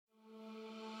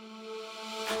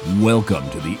Welcome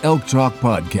to the Elk Talk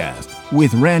Podcast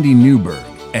with Randy Newberg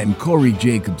and Corey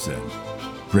Jacobson.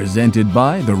 Presented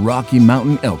by the Rocky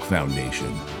Mountain Elk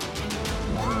Foundation.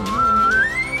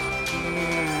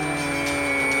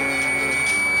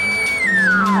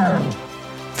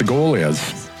 The goal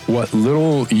is, what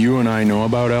little you and I know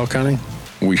about elk hunting,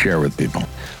 we share with people.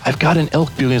 I've got an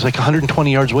elk building. It's like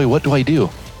 120 yards away. What do I do?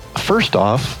 First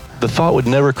off, the thought would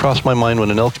never cross my mind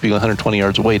when an elk's being 120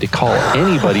 yards away to call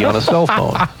anybody on a cell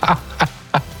phone.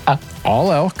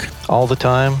 All elk? All the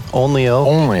time? Only elk?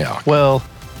 Only elk. Well,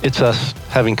 it's us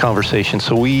having conversations,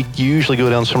 so we usually go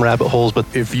down some rabbit holes, but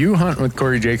If you hunt with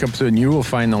Corey Jacobson, you will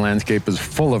find the landscape is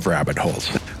full of rabbit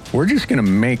holes. We're just going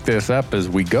to make this up as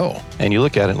we go. and you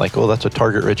look at it like, oh, that's a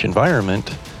target-rich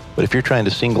environment. But if you're trying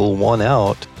to single one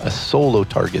out, a solo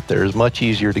target there is much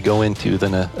easier to go into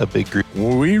than a big group.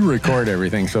 We record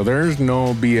everything, so there's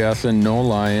no BSing, no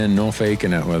lying, no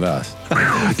faking it with us.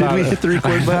 Did we hit the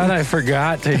record I button? thought I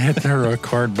forgot to hit the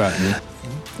record button.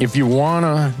 If you want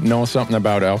to know something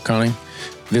about elk hunting,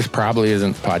 this probably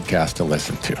isn't the podcast to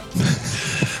listen to.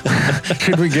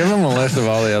 Should we give them a list of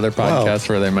all the other podcasts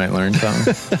where they might learn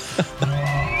something?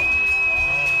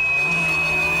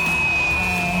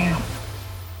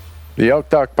 The Elk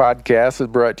Talk Podcast is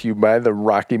brought to you by the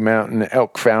Rocky Mountain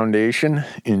Elk Foundation,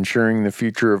 ensuring the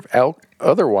future of elk,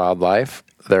 other wildlife,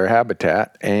 their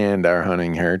habitat, and our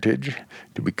hunting heritage.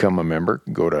 To become a member,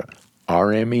 go to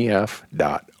rmef.org.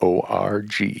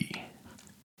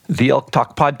 The Elk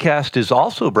Talk Podcast is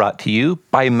also brought to you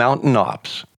by Mountain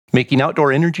Ops, making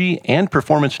outdoor energy and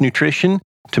performance nutrition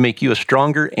to make you a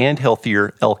stronger and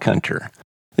healthier elk hunter.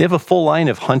 They have a full line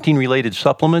of hunting-related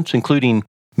supplements, including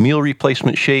meal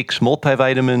replacement shakes,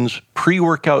 multivitamins,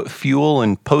 pre-workout fuel,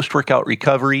 and post-workout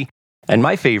recovery. And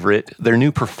my favorite, their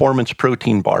new performance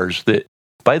protein bars that,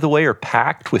 by the way, are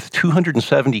packed with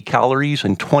 270 calories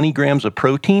and 20 grams of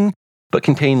protein, but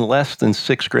contain less than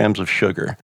 6 grams of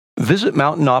sugar. Visit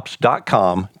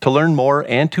mountainops.com to learn more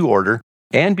and to order,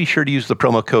 and be sure to use the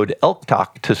promo code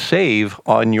ELKTALK to save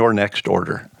on your next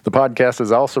order. The podcast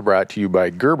is also brought to you by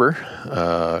Gerber.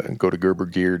 Go to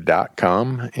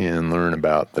gerbergear.com and learn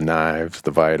about the knives,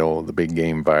 the Vital, the Big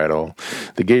Game Vital,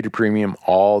 the Gator Premium,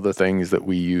 all the things that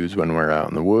we use when we're out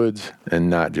in the woods, and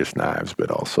not just knives, but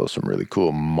also some really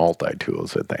cool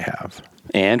multi-tools that they have.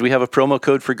 And we have a promo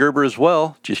code for Gerber as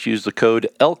well. Just use the code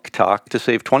ELKTALK to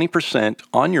save 20%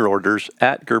 on your orders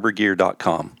at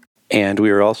gerbergear.com. And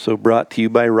we are also brought to you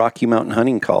by Rocky Mountain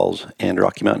Hunting Calls. And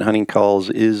Rocky Mountain Hunting Calls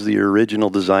is the original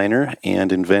designer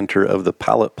and inventor of the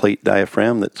pallet plate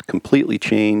diaphragm that's completely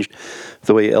changed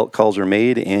the way elk calls are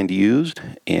made and used.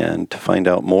 And to find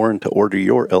out more and to order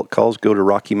your elk calls, go to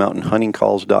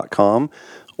RockyMountainHuntingCalls.com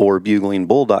or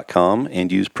BuglingBull.com and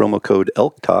use promo code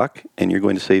ELKTALK, and you're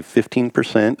going to save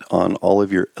 15% on all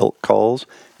of your elk calls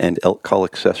and elk call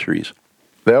accessories.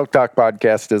 The Elk Talk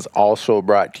Podcast is also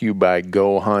brought to you by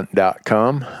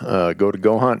GoHunt.com. Go to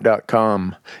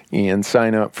GoHunt.com and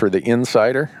sign up for the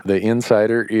Insider. The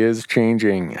Insider is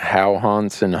changing how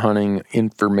hunts and hunting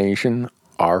information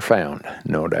are found.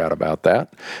 No doubt about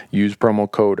that. Use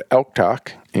promo code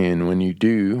ELKTALK, and when you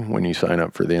sign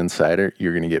up for the Insider,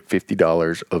 you're going to get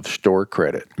 $50 of store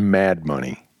credit, mad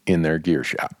money, in their gear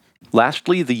shop.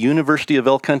 Lastly, the University of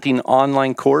Elk Hunting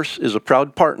online course is a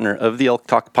proud partner of the Elk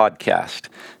Talk Podcast.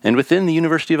 And within the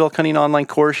University of Elk Hunting online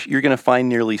course, you're going to find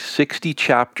nearly 60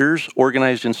 chapters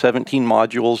organized in 17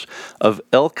 modules of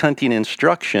elk hunting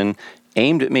instruction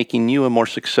aimed at making you a more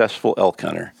successful elk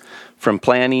hunter. From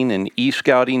planning and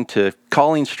e-scouting to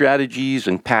calling strategies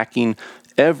and packing,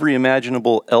 every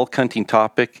imaginable elk hunting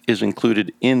topic is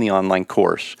included in the online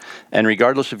course. And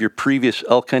regardless of your previous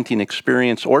elk hunting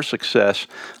experience or success,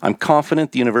 I'm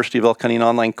confident the University of Elk Hunting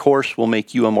online course will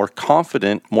make you a more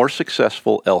confident, more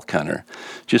successful elk hunter.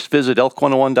 Just visit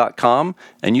elk101.com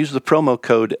and use the promo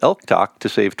code ELKTALK to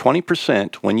save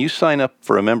 20% when you sign up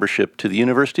for a membership to the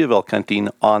University of Elk Hunting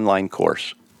online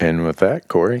course. And with that,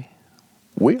 Corey,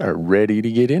 we are ready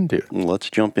to get into it. Let's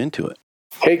jump into it.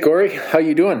 Hey, Corey, how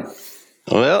you doing?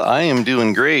 Well, I am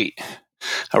doing great.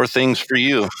 How are things for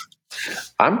you?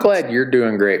 I'm glad you're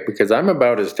doing great because I'm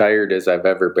about as tired as I've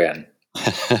ever been.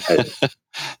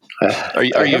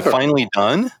 Are you finally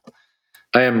done?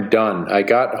 I am done. I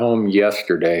got home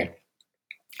yesterday.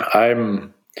 I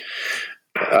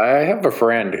have a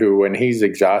friend who, when he's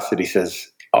exhausted, he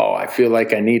says, "Oh, I feel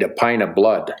like I need a pint of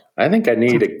blood." I think I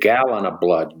need a gallon of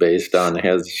blood based on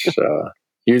his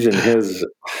using his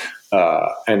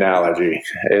analogy.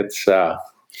 It's I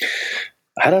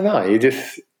don't know.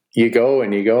 You go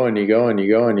and you go and you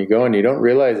don't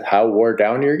realize how wore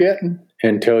down you're getting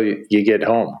until you get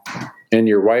home. and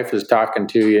your wife is talking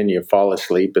to you and you fall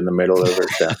asleep in the middle of her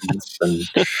sentence.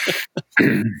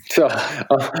 And so,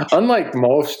 unlike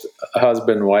most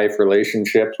husband-wife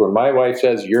relationships, when my wife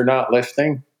says, "You're not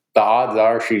listening," the odds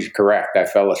are she's correct. I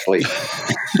fell asleep.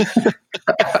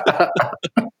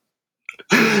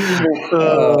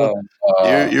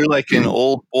 You're like an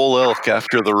old bull elk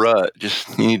after the rut.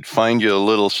 Just you need to find you a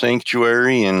little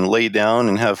sanctuary and lay down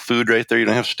and have food right there. You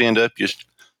don't have to stand up. Just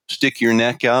stick your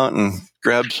neck out and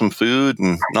grab some food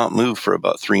and not move for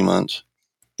about 3 months.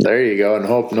 There you go, and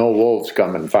hope no wolves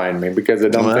come and find me, because I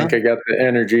don't think I got the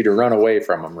energy to run away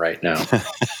from them right now.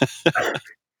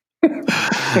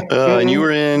 And you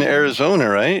were in Arizona,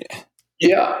 right?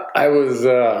 Yeah, I was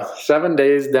 7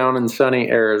 days down in sunny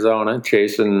Arizona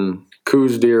chasing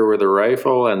Coues deer with a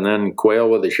rifle and then quail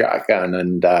with a shotgun.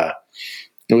 And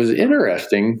it was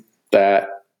interesting that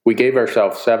we gave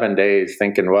ourselves 7 days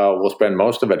thinking, well, we'll spend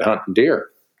most of it hunting deer.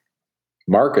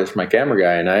 Marcus, my camera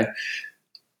guy, and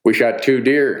we shot 2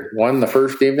 deer, one the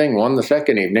first evening, one the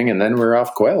second evening, and then we were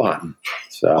off quail hunting.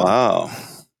 So wow,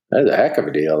 that's a heck of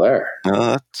a deal there.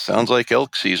 That sounds like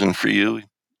elk season for you.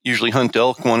 Usually hunt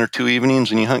elk 1 or 2 evenings,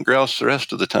 and you hunt grouse the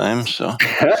rest of the time. So,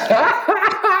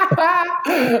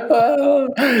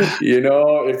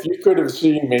 if you could have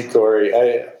seen me, Corey,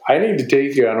 I need to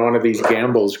take you on one of these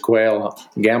gamble quail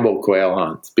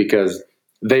hunts, because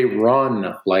they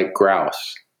run like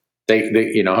grouse. They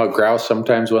how grouse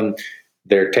sometimes when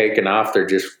they're taking off, they're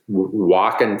just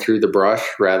walking through the brush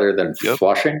rather than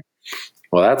flushing.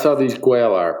 Well, that's how these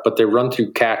quail are, but they run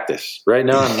through cactus. Right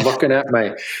now, I'm looking at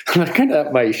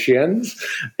my shins,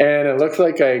 and it looks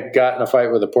like I got in a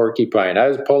fight with a porcupine. I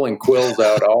was pulling quills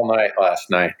out all night last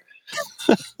night.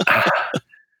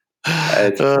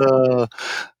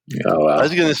 I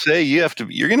was going to say you're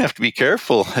going to have to be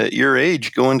careful at your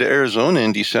age going to Arizona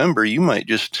in December. You might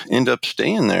just end up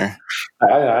staying there.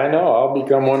 I know. I'll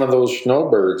become one of those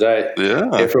snowbirds.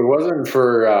 If it wasn't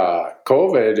for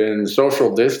COVID and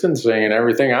social distancing and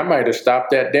everything, I might have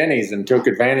stopped at Denny's and took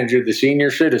advantage of the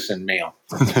senior citizen meal.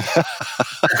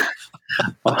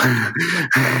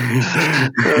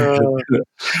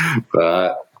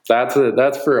 But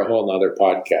that's for a whole nother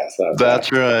podcast.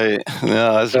 That's right.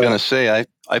 Yeah, I was going to say,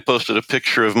 I posted a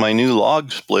picture of my new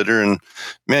log splitter, and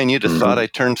man, you'd have thought I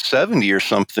turned 70 or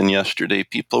something yesterday.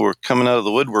 People were coming out of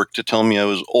the woodwork to tell me I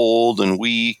was old and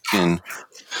weak and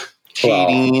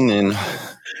cheating. Well, and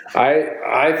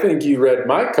I think you read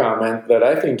my comment that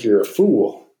I think you're a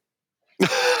fool.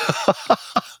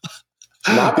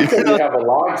 Not because you have a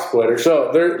log splitter.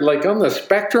 So they're like on the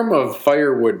spectrum of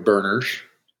firewood burners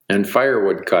and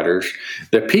firewood cutters,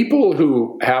 the people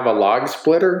who have a log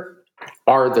splitter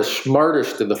are the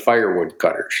smartest of the firewood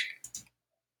cutters.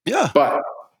 Yeah. But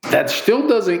that still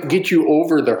doesn't get you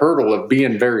over the hurdle of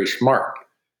being very smart,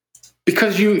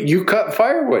 because you cut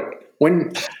firewood.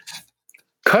 When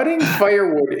cutting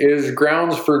firewood is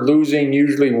grounds for losing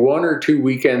usually 1 or 2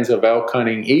 weekends of elk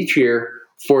hunting each year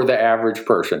for the average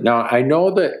person. Now, I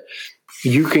know that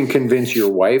you can convince your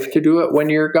wife to do it when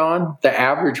you're gone. The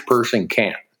average person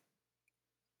can't.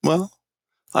 Well,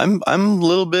 I'm a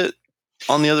little bit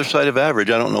on the other side of average.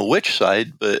 I don't know which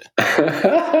side, but my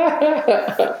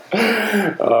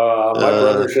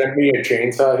brother sent me a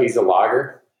chainsaw. He's a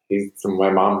logger. My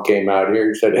mom came out here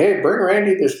and said, "Hey, bring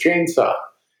Randy this chainsaw."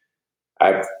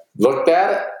 I looked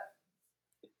at it.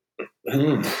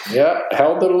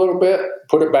 Held it a little bit,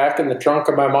 put it back in the trunk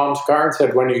of my mom's car, and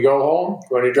said, when you drive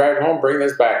home, bring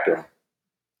this back to him.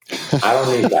 I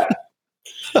don't need that.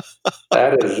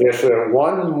 That is just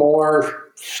one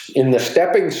more in the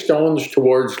stepping stones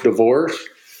towards divorce.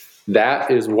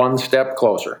 That is one step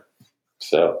closer.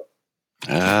 So,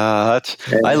 I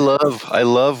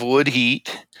love wood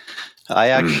heat. I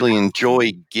actually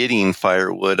enjoy getting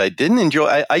firewood.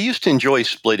 I used to enjoy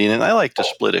splitting it. I like to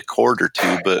split a cord or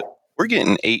 2, but we're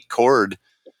getting 8 cord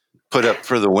put up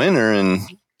for the winter, and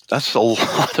that's a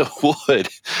lot of wood.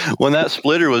 When that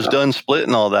splitter was done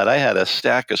splitting all that, I had a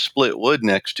stack of split wood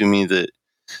next to me that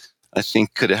I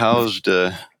think could have housed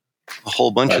a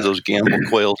whole bunch of those gamble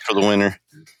quails for the winter.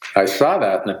 I saw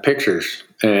that in the pictures.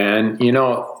 And,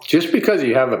 just because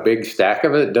you have a big stack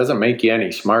of it doesn't make you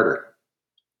any smarter.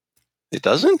 It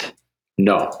doesn't?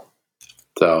 No.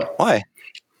 So why?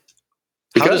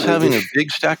 How does having a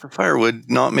big stack of firewood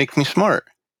not make me smart?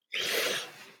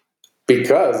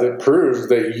 Because it proves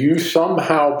that you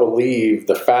somehow believe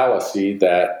the fallacy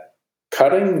that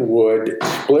cutting wood,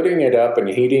 splitting it up, and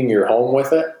heating your home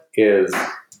with it is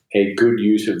a good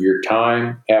use of your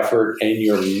time, effort, and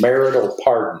your marital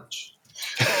pardons.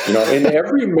 In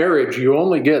every marriage, you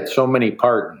only get so many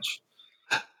pardons.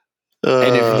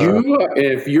 And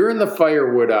if you're in the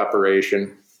firewood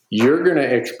operation you're going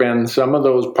to expend some of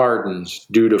those pardons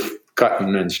due to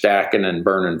cutting and stacking and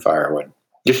burning firewood.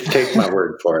 Just take my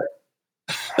word for it.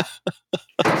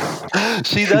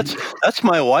 See, that's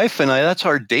my wife and I. That's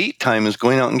our date time, is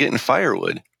going out and getting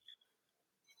firewood.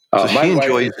 So she my wife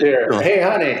enjoys is here. it. Hey,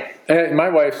 honey, my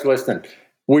wife's listening.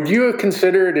 Would you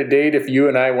consider it a date if you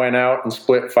and I went out and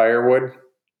split firewood?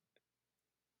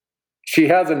 She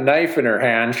has a knife in her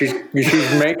hand. She's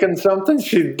making something.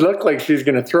 She looked like she's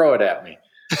going to throw it at me.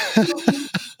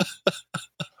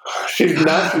 She's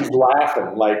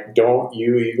laughing like, don't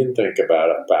you even think about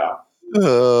it,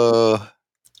 pal.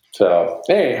 So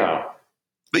anyhow,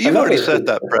 but you've already set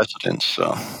that precedent.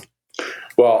 So,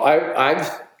 well,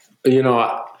 I've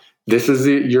this is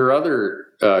your other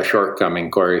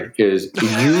shortcoming, Corey, is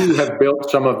you have built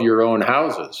some of your own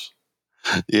houses.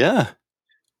 Yeah.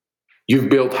 You've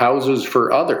built houses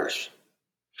for others.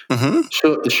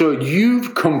 Mm-hmm. So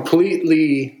you've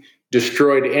completely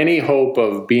destroyed any hope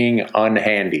of being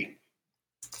unhandy.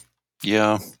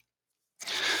 Yeah.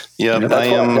 Yeah.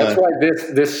 That's why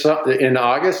this in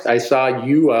August, I saw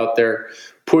you out there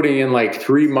putting in like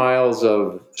 3 miles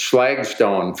of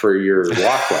slagstone for your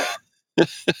walkway.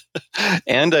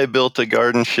 And I built a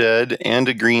garden shed and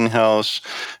a greenhouse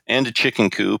and a chicken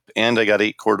coop, and I got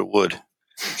 8 cord of wood.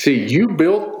 See, you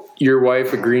built your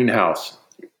wife a greenhouse.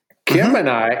 Kim and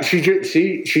I, she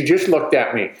just looked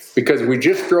at me because we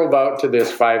just drove out to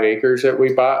this 5 acres that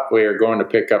we bought. We are going to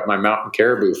pick up my mountain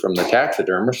caribou from the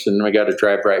taxidermist, and we got to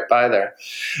drive right by there.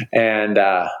 And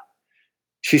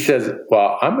she says,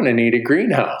 well, I'm going to need a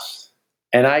greenhouse.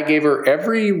 And I gave her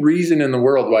every reason in the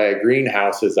world why a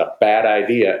greenhouse is a bad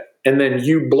idea. And then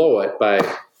you blow it by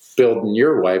building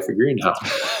your wife a greenhouse.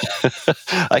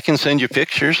 I can send you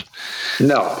pictures.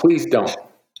 No, please don't.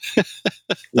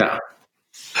 No.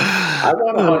 I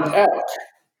want to hunt elk.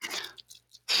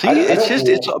 See,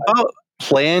 it's about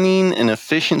planning and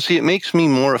efficiency. It makes me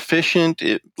more efficient.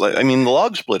 The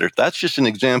log splitter, that's just an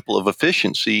example of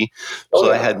efficiency.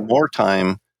 I had more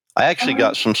time. I actually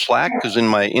got some slack because in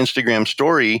my Instagram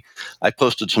story, I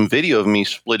posted some video of me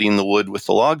splitting the wood with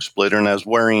the log splitter, and I was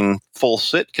wearing full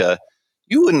Sitka.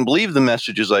 You wouldn't believe the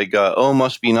messages I got. Oh,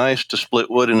 must be nice to split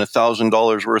wood in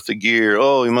 $1,000 worth of gear.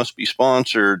 Oh, you must be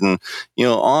sponsored, and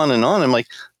on and on. I'm like,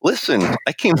 listen,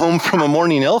 I came home from a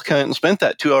morning elk hunt and spent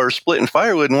that 2 hours splitting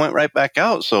firewood and went right back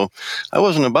out. So I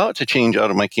wasn't about to change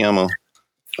out of my camo.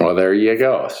 Well, there you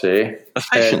go. See,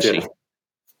 efficiency.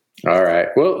 All right.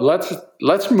 Well,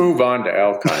 let's move on to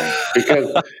elk hunting,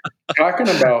 because talking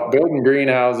about building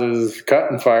greenhouses,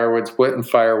 cutting firewood, splitting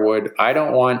firewood, I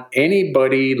don't want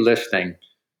anybody listening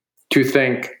to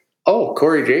think, oh,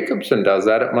 Corey Jacobson does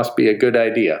that. It must be a good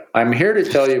idea. I'm here to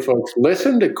tell you folks,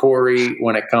 listen to Corey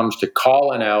when it comes to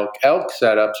calling elk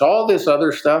setups, all this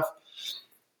other stuff,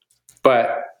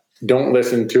 but don't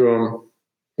listen to him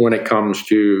when it comes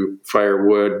to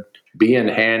firewood, being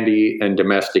handy, and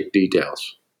domestic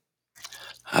details.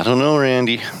 I don't know,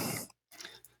 Randy.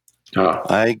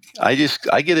 I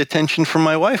get attention from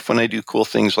my wife when I do cool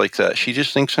things like that. She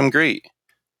just thinks I'm great.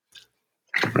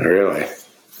 Really?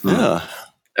 Yeah.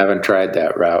 Haven't tried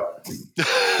that route.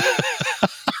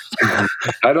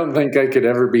 I don't think I could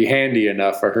ever be handy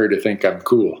enough for her to think I'm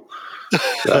cool.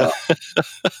 So.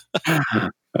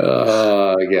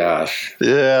 Oh, gosh.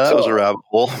 Yeah, that was a rabbit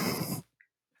hole.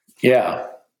 Yeah.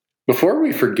 Before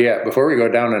we go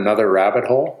down another rabbit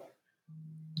hole,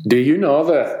 do you know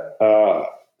that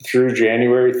through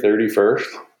January 31st,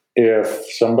 if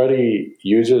somebody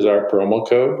uses our promo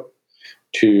code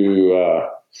to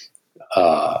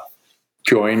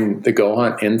join the Go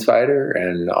Hunt Insider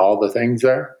and all the things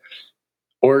there,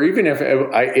 or even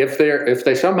if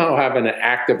they somehow have an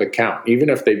active account, even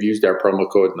if they've used our promo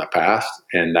code in the past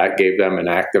and that gave them an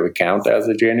active account as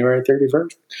of January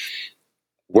 31st,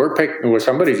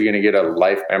 somebody's going to get a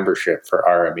life membership for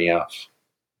RMEF.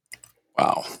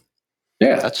 Wow.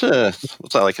 Yeah. What's that,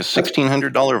 like a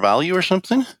 $1,600 value or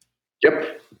something?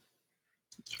 Yep.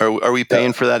 Are we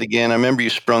paying for that again? I remember you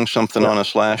sprung something on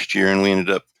us last year and we ended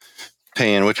up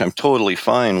paying, which I'm totally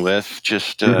fine with.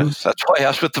 Just that's why I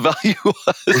asked what the value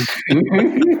was.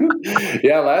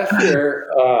 Yeah, last year,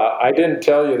 I didn't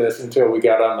tell you this until we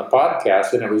got on the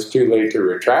podcast and it was too late to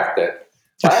retract it.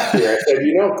 Last year, I said,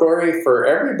 Corey, for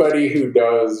everybody who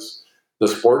does the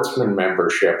sportsman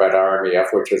membership at RMEF,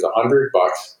 which is $100,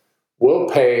 we'll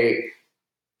pay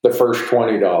the first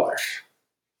 $20.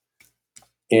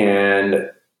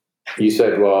 And you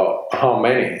said, well, how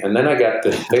many? And then I got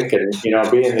to thinking,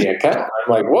 being the accountant,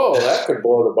 I'm like, whoa, that could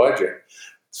blow the budget.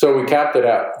 So we capped it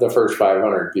at the first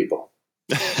 500 people.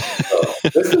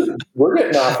 So we're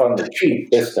getting off on the cheap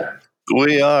this time.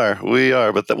 We are.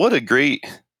 But what a great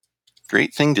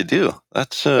great thing to do.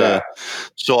 That's so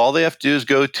all they have to do is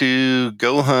go to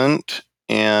Go Hunt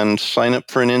and sign up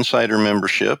for an insider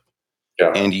membership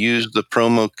and use the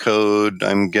promo code.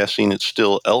 I'm guessing it's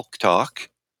still Elk Talk.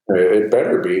 It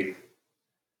better be.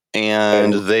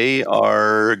 And they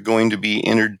are going to be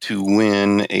entered to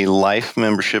win a life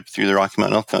membership through the Rocky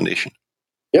Mountain Elk Foundation.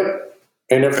 Yep.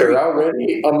 And if they're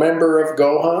already a member of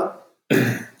Go Hunt,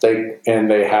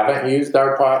 they haven't used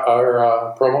our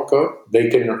promo code, they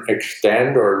can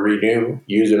extend or renew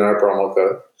using our promo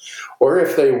code. Or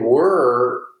if they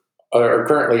were or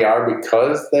currently are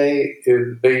because they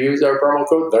use our promo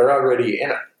code, they're already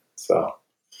in it. So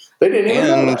they didn't even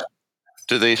know that.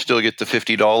 Do they still get the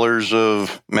 $50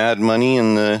 of Mad Money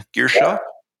in the gear shop?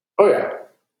 Oh yeah,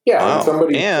 yeah. Wow.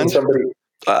 And somebody.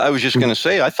 I was just going to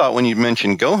say, I thought when you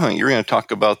mentioned Go Hunt, you were going to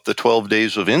talk about the 12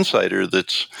 days of Insider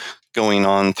that's going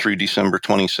on through December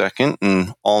 22nd,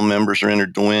 and all members are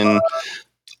entered to win,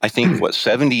 I think,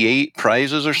 78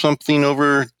 prizes or something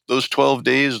over those 12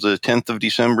 days, the 10th of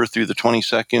December through the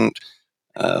 22nd,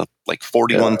 like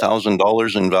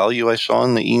 $41,000 in value I saw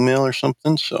in the email or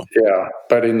something. So yeah,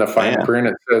 but in the fine print,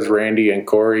 it says Randy and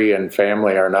Corey and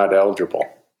family are not eligible.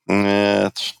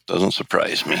 That doesn't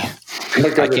surprise me.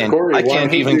 Because I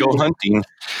can't even go hunting.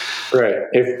 Right.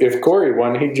 If Corey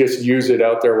won, he'd just use it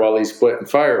out there while he's splitting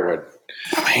firewood.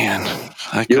 Man,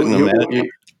 I couldn't imagine.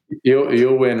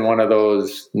 You'll win one of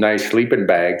those nice sleeping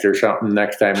bags or something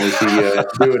next time we see you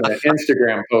doing an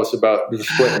Instagram post about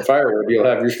splitting firewood. You'll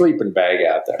have your sleeping bag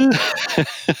out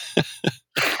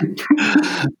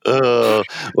there.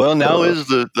 Well, now is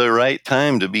the right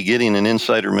time to be getting an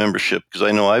insider membership, because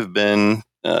I know I've been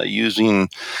using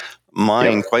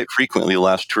mine quite frequently the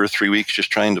last 2 or 3 weeks,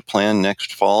 just trying to plan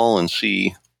next fall and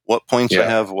see what points I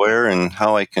have where and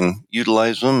how I can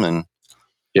utilize them, and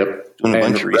doing a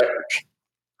bunch of research.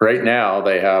 Right now,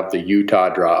 they have the Utah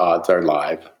draw odds are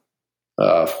live,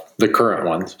 the current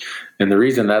ones. And the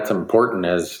reason that's important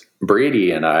is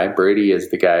Brady is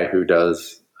the guy who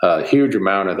does a huge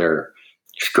amount of their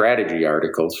strategy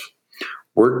articles.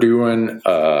 We're doing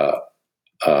a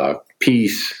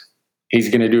piece. He's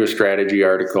going to do a strategy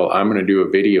article. I'm going to do a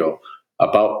video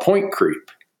about point creep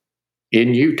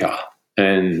in Utah.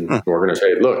 And we're going to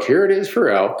say, look, here it is for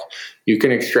elk. You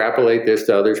can extrapolate this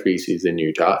to other species in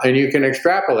Utah, and you can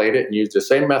extrapolate it and use the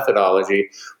same methodology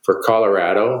for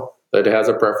Colorado that has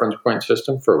a preference point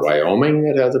system, for Wyoming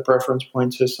that has a preference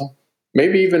point system,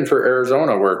 maybe even for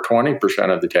Arizona where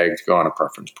 20% of the tags go on a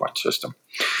preference point system.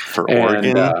 For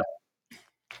Oregon?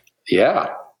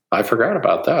 Yeah, I forgot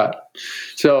about that.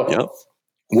 So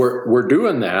we're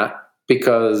doing that.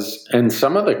 Because, and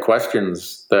some of the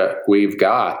questions that we've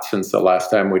got since the last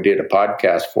time we did a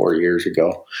podcast 4 years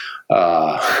ago,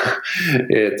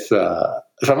 it's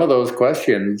some of those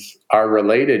questions are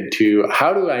related to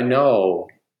how do I know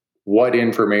what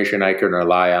information I can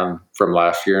rely on from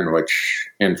last year and which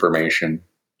information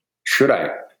should I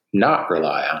not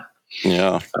rely on?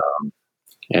 Yeah.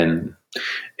 And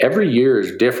every year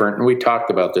is different. And we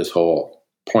talked about this whole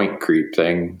point creep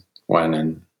thing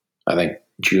when I think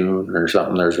June or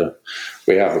something.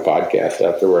 We have a podcast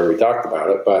after where we talked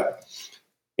about it. But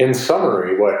in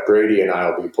summary, what Brady and I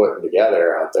will be putting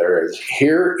together out there is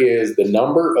here is the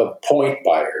number of point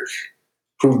buyers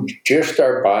who just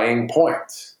are buying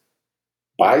points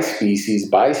by species,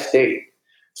 by state.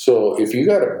 So if you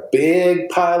got a big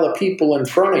pile of people in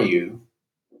front of you,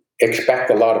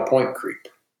 expect a lot of point creep.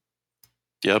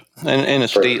 Yep. And in a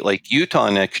state like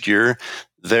Utah next year,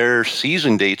 their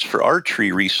season dates for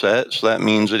archery reset. So that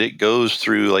means that it goes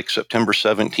through like September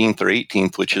 17th or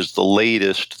 18th, which is the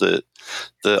latest that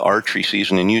the archery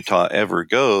season in Utah ever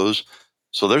goes.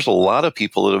 So there's a lot of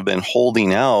people that have been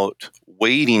holding out,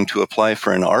 waiting to apply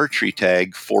for an archery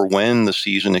tag for when the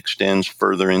season extends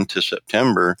further into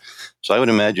September. So I would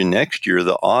imagine next year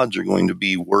the odds are going to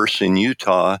be worse in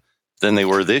Utah than they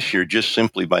were this year, just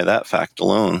simply by that fact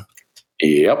alone.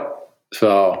 Yep.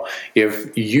 So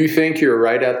if you think you're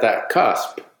right at that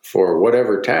cusp for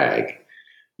whatever tag,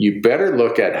 you better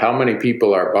look at how many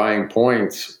people are buying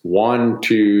points 1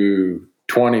 to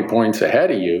 20 points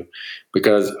ahead of you,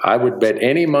 because I would bet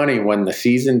any money when the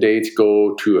season dates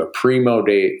go to a primo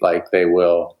date like they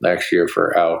will next year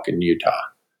for elk in Utah,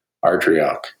 archery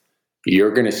elk,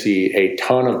 you're going to see a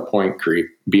ton of point creep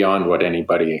beyond what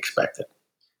anybody expected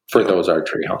for those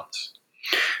archery hunts.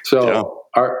 So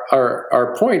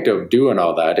our point of doing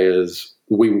all that is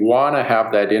we want to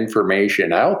have that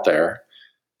information out there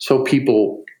so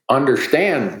people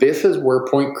understand this is where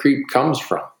point creep comes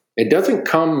from. It doesn't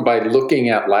come by looking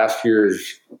at last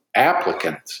year's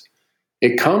applicants.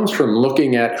 It comes from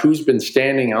looking at who's been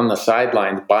standing on the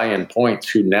sidelines buying points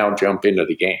who now jump into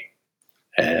the game.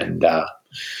 And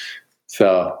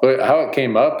so how it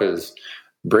came up is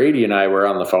Brady and I were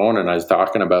on the phone, and I was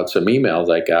talking about some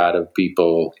emails I got of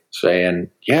people saying,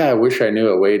 yeah, I wish I knew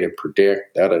a way to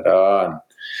predict da-da-da. And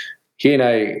he and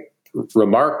I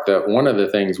remarked that one of the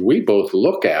things we both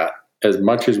look at, as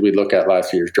much as we look at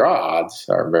last year's draw odds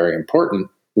are very important,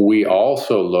 we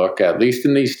also look, at least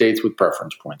in these states with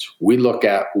preference points, we look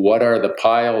at what are the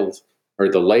piles or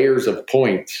the layers of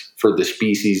points for the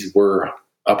species we're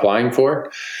applying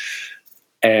for,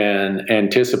 and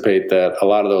anticipate that a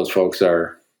lot of those folks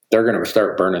they're going to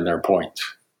start burning their points.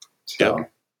 So.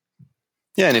 Yep.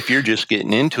 Yeah, and if you're just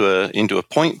getting into a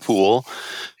point pool,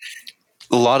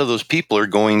 a lot of those people are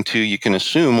going to, you can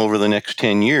assume over the next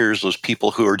 10 years, those people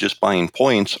who are just buying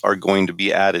points are going to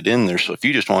be added in there. So if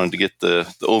you just wanted to get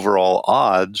the overall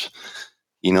odds,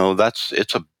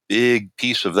 it's a big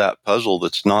piece of that puzzle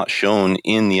that's not shown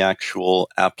in the actual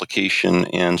application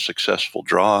and successful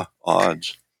draw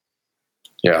odds.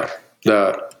 Yeah.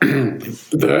 The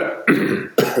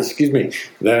excuse me,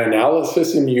 the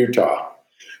analysis in Utah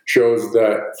shows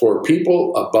that for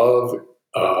people above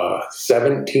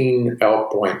 17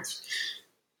 elk points,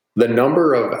 the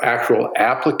number of actual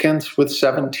applicants with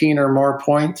 17 or more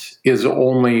points is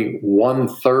only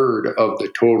 1/3 of the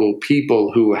total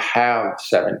people who have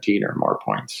 17 or more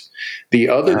points. The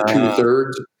other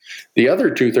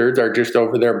 2/3 are just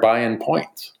over there buying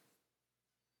points.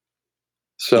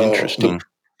 So interesting.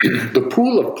 The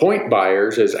pool of point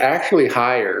buyers is actually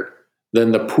higher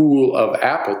than the pool of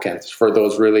applicants for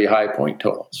those really high point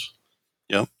totals.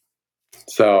 Yep.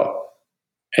 So,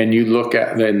 and you look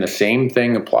at, then the same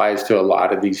thing applies to a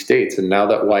lot of these states. And now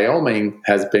that Wyoming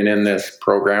has been in this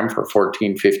program for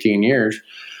 14, 15 years,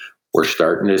 we're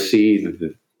starting to see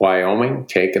Wyoming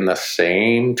taking the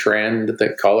same trend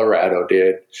that Colorado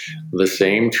did, the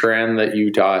same trend that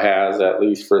Utah has, at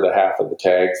least for the half of the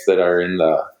tags that are in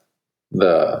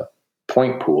the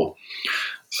point pool.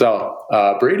 So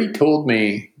Brady told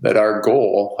me that our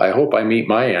goal, I hope I meet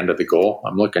my end of the goal.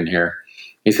 I'm looking here.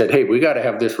 He said, hey, we got to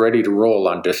have this ready to roll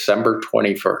on December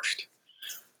 21st.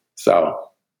 So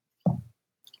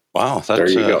wow, that's, there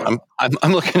you go.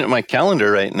 I'm looking at my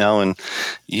calendar right now, and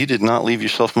you did not leave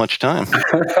yourself much time. So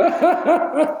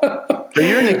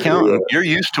you're an accountant. You're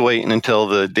used to waiting until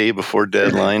the day before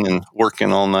deadline and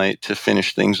working all night to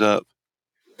finish things up.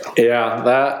 Yeah,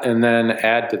 that, and then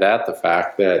add to that the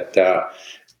fact that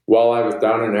while I was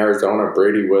down in Arizona,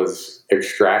 Brady was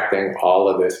extracting all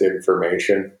of this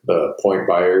information, the point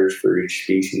buyers for each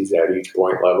species at each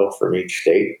point level from each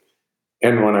state.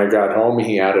 And when I got home,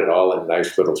 he had it all in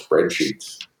nice little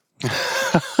spreadsheets.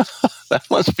 That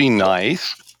must be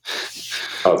nice.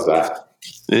 How's that?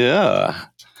 Yeah.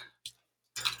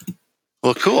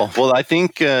 Well, cool. Well, I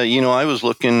think, I was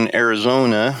looking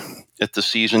Arizona at the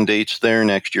season dates there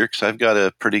next year, because I've got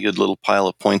a pretty good little pile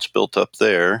of points built up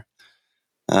there.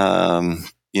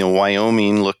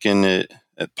 Wyoming, looking at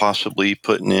possibly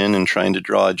putting in and trying to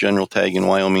draw a general tag in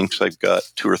Wyoming, because I've got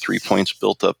 2 or 3 points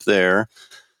built up there.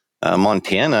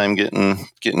 Montana, I'm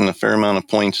getting a fair amount of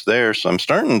points there, so I'm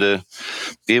starting to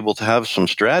be able to have some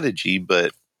strategy.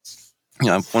 But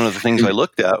one of the things I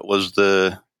looked at was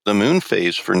the moon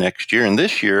phase for next year, and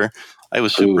this year I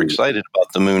was super excited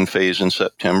about the moon phase in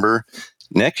September.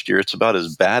 Next year, it's about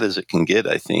as bad as it can get.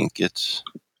 I think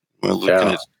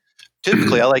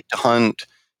typically I like to hunt,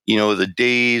 the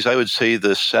days, I would say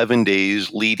the 7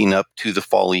 days leading up to the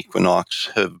fall equinox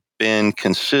have been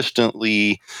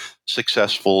consistently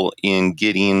successful in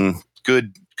getting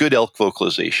good elk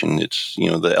vocalization. It's,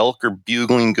 the elk are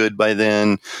bugling good by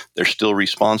then. They're still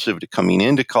responsive to coming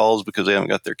into calls because they haven't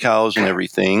got their cows and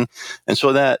everything. And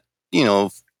so that,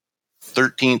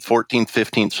 13th, 14th,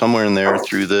 15th, somewhere in there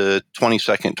through the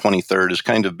 22nd, 23rd has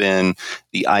kind of been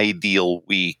the ideal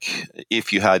week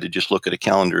if you had to just look at a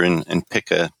calendar and pick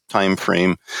a time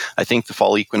frame. I think the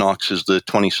fall equinox is the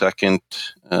 22nd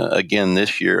again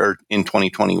this year, or in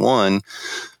 2021.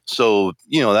 So,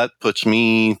 that puts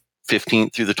me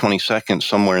 15th through the 22nd,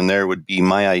 somewhere in there would be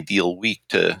my ideal week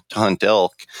to hunt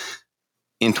elk.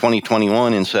 In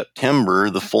 2021, in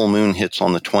September, the full moon hits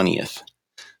on the 20th.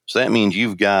 So that means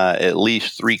you've got at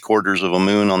least 3/4 of a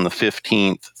moon on the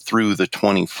 15th through the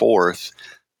 24th,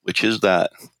 which is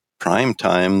that prime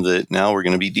time that now we're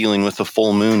going to be dealing with a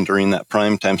full moon during that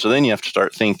prime time. So then you have to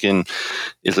start thinking,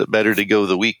 is it better to go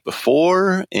the week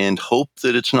before and hope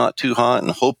that it's not too hot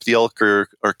and hope the elk are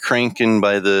cranking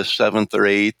by the 7th or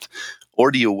 8th?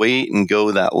 Or do you wait and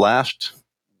go that last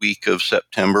week of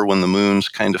September when the moon's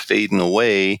kind of fading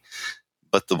away,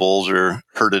 but the bulls are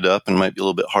herded up and might be a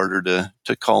little bit harder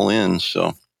to call in?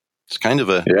 So it's kind of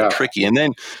a tricky. And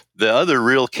then the other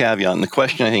real caveat, and the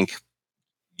question I think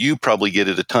you probably get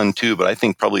it a ton too, but I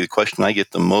think probably the question I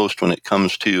get the most when it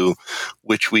comes to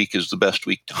which week is the best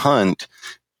week to hunt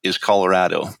is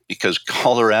Colorado, because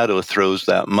Colorado throws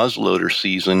that muzzleloader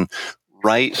season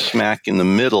right smack in the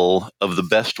middle of the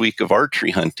best week of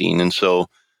archery hunting. And so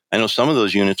I know some of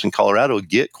those units in Colorado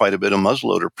get quite a bit of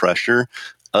muzzleloader pressure,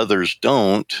 others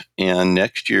don't. And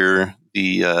next year,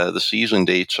 the season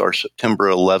dates are September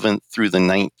 11th through the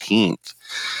 19th.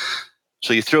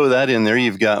 So you throw that in there,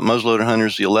 you've got muzzleloader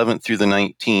hunters the 11th through the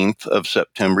 19th of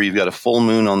September. You've got a full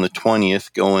moon on the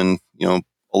 20th going,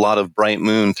 a lot of bright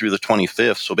moon through the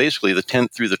 25th. So basically the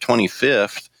 10th through the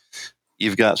 25th,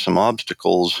 you've got some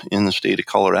obstacles in the state of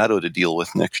Colorado to deal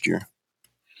with next year.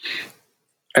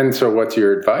 And so what's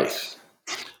your advice?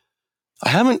 I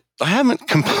haven't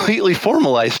completely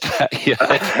formalized that yet.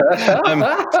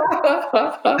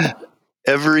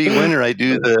 Every winter I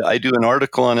do an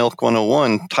article on Elk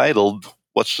 101 titled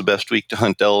 "What's the Best Week to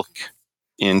Hunt Elk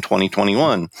in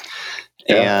 2021?"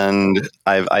 Yeah. And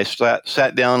I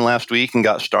sat down last week and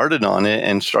got started on it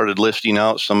and started listing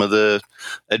out some of the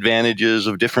advantages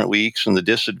of different weeks and the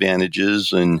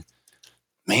disadvantages. And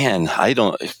man,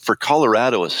 for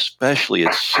Colorado especially,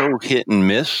 it's so hit and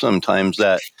miss sometimes.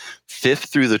 That 5th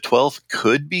through the 12th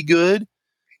could be good,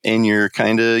 and you're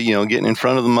kind of, getting in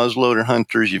front of the muzzleloader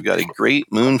hunters. You've got a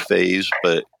great moon phase,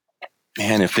 but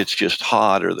man, if it's just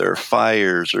hot or there are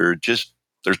fires or just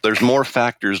there's more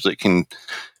factors that can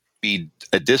be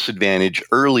a disadvantage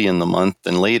early in the month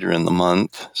than later in the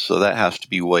month. So that has to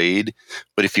be weighed.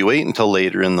 But if you wait until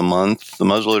later in the month, the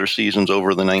muzzleloader season's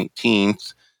over the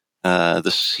 19th.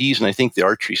 The season, I think the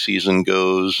archery season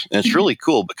goes, and it's really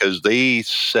cool because they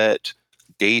set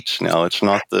dates now. It's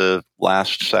not the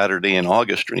last Saturday in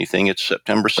August or anything. It's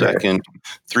September 2nd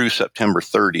through September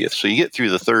 30th. So you get through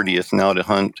the 30th now to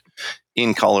hunt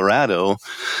in Colorado.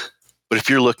 But if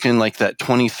you're looking like that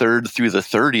 23rd through the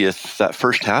 30th, that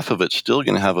first half of it's still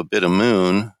going to have a bit of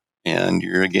moon. And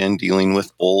you're, again, dealing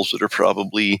with bulls that are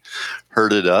probably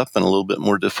herded up and a little bit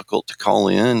more difficult to call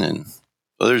in. And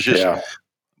so there's just,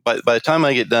 by the time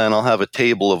I get done, I'll have a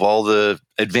table of all the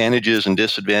advantages and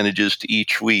disadvantages to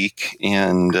each week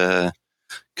and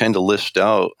kind of list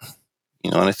out,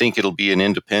 and I think it'll be an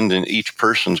independent. Each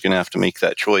person's going to have to make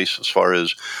that choice as far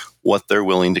as what they're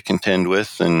willing to contend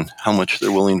with and how much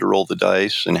they're willing to roll the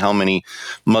dice and how many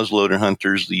muzzleloader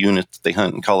hunters the unit that they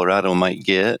hunt in Colorado might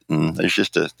get. And there's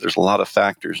a lot of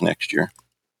factors next year.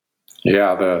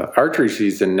 Yeah, the archery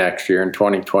season next year in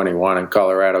 2021 in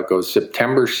Colorado goes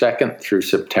September 2nd through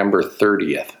September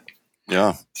 30th.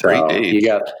 Yeah, great days. You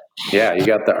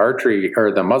got the archery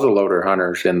or the muzzleloader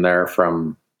hunters in there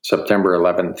from September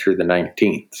 11th through the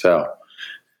 19th. So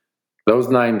those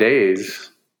 9 days,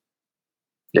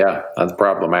 yeah, that's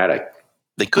problematic.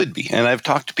 They could be. And I've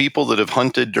talked to people that have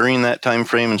hunted during that time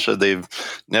frame and said they've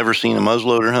never seen a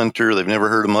muzzleloader hunter. They've never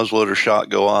heard a muzzleloader shot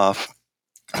go off.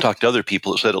 I've talked to other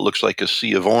people that said it looks like a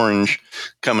sea of orange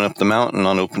coming up the mountain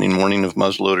on opening morning of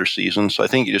muzzleloader season. So I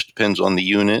think it just depends on the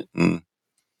unit and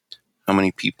how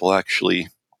many people actually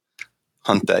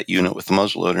hunt that unit with the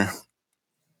muzzleloader.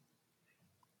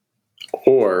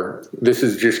 Or this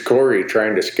is just Corey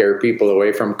trying to scare people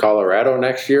away from Colorado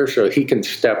next year so he can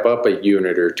step up a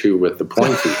unit or two with the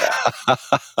points he has.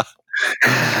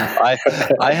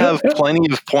 I have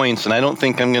plenty of points, and I don't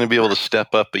think I'm going to be able to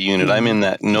step up a unit. I'm in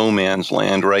that no man's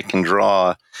land where I can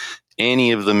draw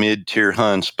any of the mid-tier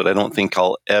hunts, but I don't think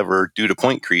I'll ever, due to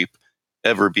point creep,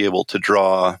 ever be able to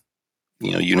draw,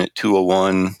 Unit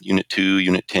 201, Unit 2,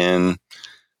 Unit 10,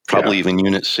 probably even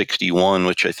Unit 61,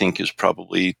 which I think is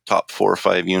probably top 4 or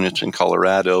 5 units in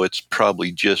Colorado. It's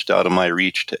probably just out of my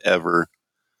reach to ever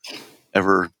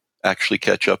actually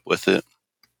catch up with it.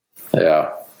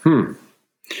 Yeah.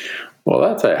 Well,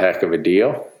 that's a heck of a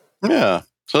deal. Yeah.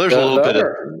 So there's a little bit of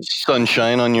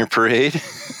sunshine on your parade.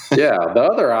 Yeah. The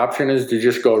other option is to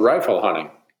just go rifle hunting.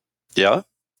 Yeah.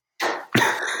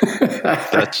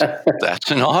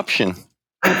 That's an option.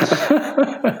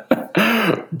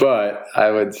 But I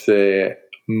would say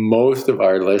most of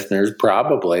our listeners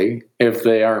probably, if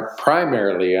they aren't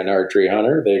primarily an archery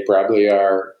hunter, they probably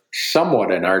are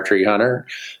somewhat an archery hunter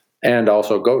and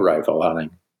also go rifle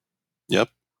hunting. Yep.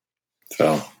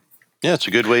 So, yeah, it's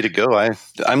a good way to go.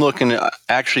 I'm looking at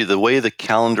actually the way the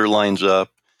calendar lines up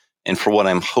and for what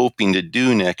I'm hoping to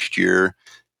do next year,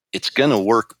 it's going to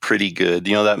work pretty good.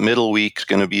 That middle week's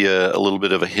going to be a little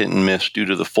bit of a hit and miss due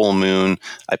to the full moon.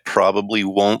 I probably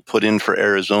won't put in for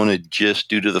Arizona just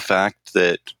due to the fact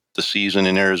that the season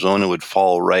in Arizona would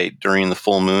fall right during the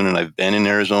full moon. And I've been in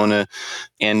Arizona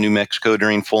and New Mexico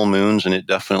during full moons, and it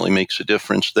definitely makes a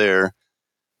difference there.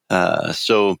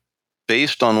 So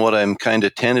based on what I'm kind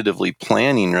of tentatively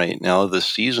planning right now, the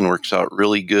season works out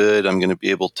really good. I'm going to be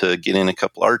able to get in a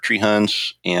couple archery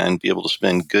hunts and be able to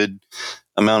spend good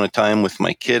amount of time with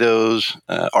my kiddos,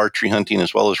 archery hunting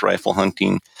as well as rifle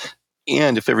hunting.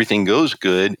 And if everything goes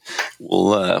good,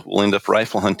 we'll end up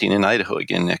rifle hunting in Idaho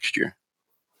again next year.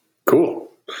 Cool.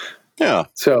 Yeah.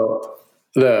 So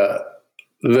the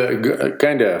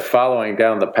kind of following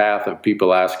down the path of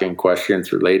people asking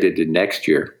questions related to next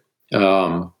year,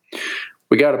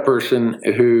 we got a person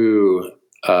who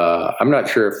I'm not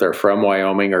sure if they're from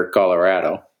Wyoming or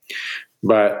Colorado,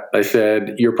 but I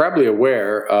said, you're probably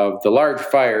aware of the large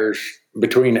fires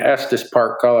between Estes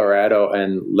Park, Colorado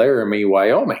and Laramie,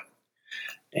 Wyoming.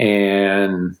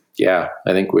 And yeah,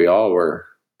 I think we all were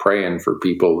praying for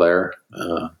people there.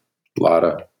 A lot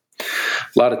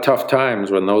of tough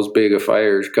times when those big of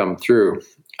fires come through.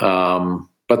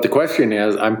 But the question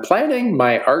is, I'm planning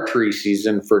my archery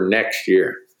season for next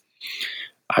year.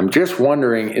 I'm just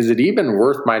wondering, is it even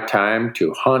worth my time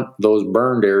to hunt those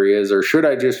burned areas, or should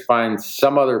I just find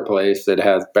some other place that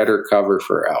has better cover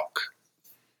for elk?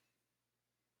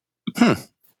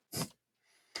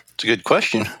 It's a good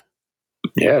question.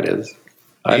 Yeah, it is.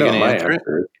 I know my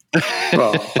answer.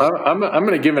 Well, I'm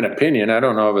going to give an opinion. I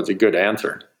don't know if it's a good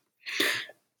answer.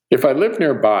 If I live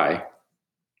nearby,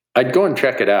 I'd go and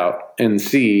check it out and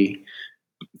see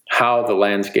how the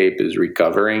landscape is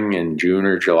recovering in June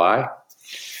or July.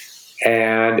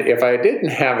 And if I didn't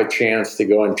have a chance to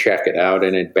go and check it out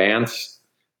in advance,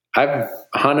 I've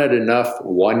hunted enough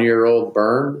one-year-old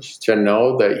burns to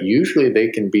know that usually they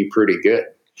can be pretty good.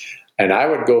 And I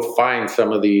would go find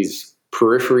some of these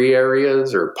periphery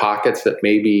areas or pockets that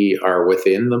maybe are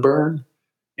within the burn,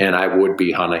 and I would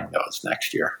be hunting those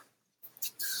next year.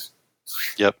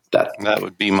 Yep, that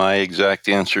would be my exact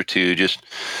answer too.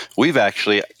 We've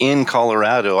actually, in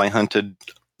Colorado, I hunted,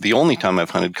 the only time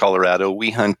I've hunted Colorado,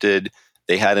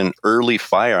 they had an early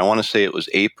fire. I want to say it was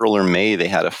April or May, they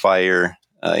had a fire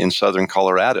in southern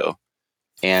Colorado.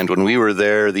 And when we were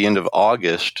there the end of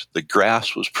August, the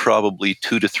grass was probably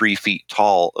 2 to 3 feet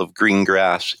tall of green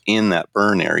grass in that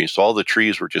burn area. So all the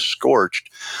trees were just scorched,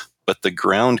 but the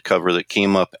ground cover that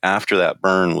came up after that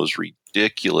burn was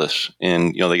ridiculous.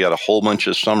 And, they got a whole bunch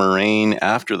of summer rain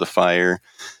after the fire,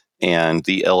 and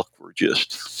the elk were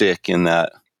just thick in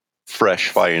that fresh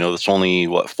fire. That's only,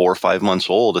 4 or 5 months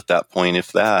old at that point,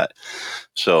 if that.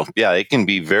 So, yeah, it can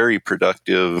be very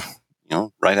productive,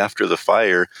 right after the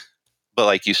fire. But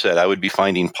like you said, I would be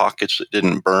finding pockets that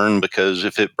didn't burn, because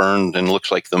if it burned and looks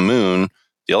like the moon,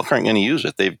 the elk aren't going to use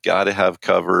it. They've got to have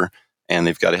cover and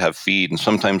they've got to have feed. And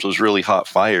sometimes those really hot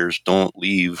fires don't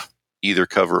leave either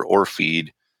cover or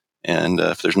feed. And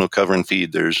if there's no cover and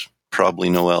feed, there's probably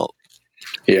no elk.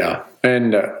 Yeah.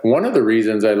 And one of the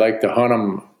reasons I like to hunt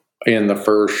them in the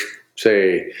first,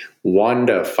 say, 1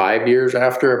 to 5 years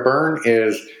after a burn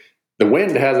is the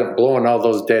wind hasn't blown all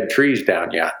those dead trees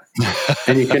down yet.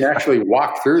 And you can actually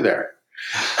walk through there.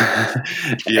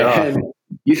 Yeah. And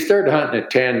you start hunting a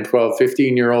 10, 12,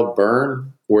 15-year-old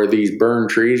burn where these burned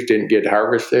trees didn't get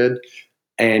harvested.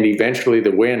 And eventually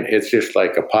the wind, it's just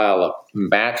like a pile of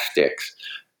matchsticks.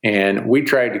 And we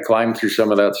tried to climb through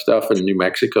some of that stuff in New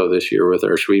Mexico this year with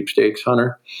our sweepstakes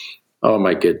hunter. Oh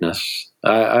my goodness.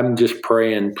 I'm just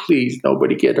praying, please,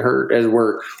 nobody get hurt. As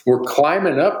we're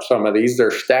climbing up some of these,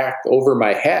 they're stacked over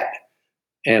my head.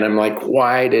 And I'm like,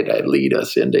 why did I lead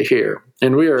us into here?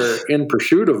 And we were in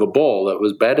pursuit of a bull that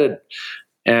was bedded.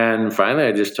 And finally,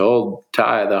 I just told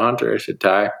Ty, the hunter, I said,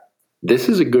 Ty, this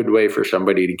is a good way for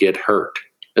somebody to get hurt,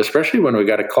 especially when we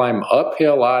got to climb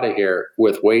uphill out of here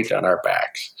with weight on our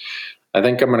backs. I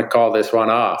think I'm going to call this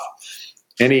one off.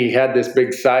 And he had this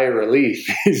big sigh of relief.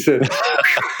 He said,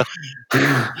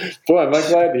 boy, am I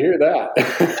glad to hear that.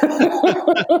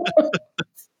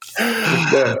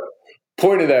 The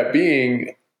point of that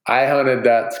being, I hunted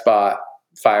that spot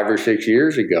 5 or 6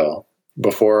 years ago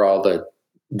before all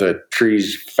the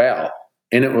trees fell.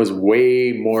 And it was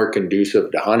way more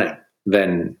conducive to hunting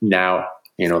than now.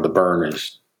 The burn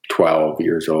is 12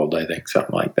 years old, I think,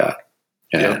 something like that.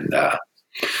 And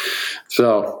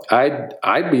so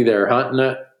I'd be there hunting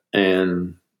it,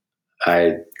 and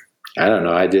I don't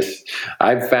know.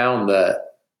 I've found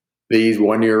that these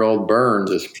 1-year-old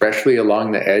burns, especially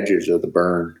along the edges of the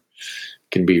burn,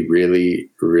 can be really,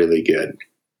 really good.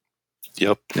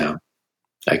 Yep. Now,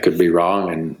 I could be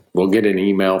wrong, and we'll get an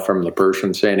email from the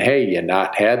person saying, hey, you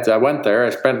knotheads, I went there. I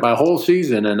spent my whole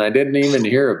season, and I didn't even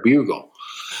hear a bugle.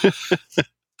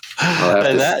 I'll have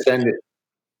to send it.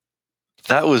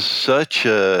 That was such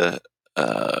a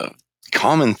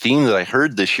common theme that I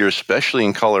heard this year, especially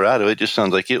in Colorado. It just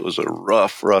sounds like it was a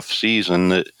rough season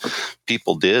that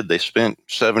people did. They spent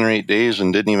 7 or 8 days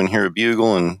and didn't even hear a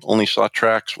bugle and only saw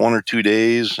tracks 1 or 2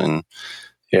 days. And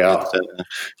yeah, it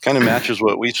kind of matches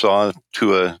what we saw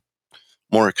to a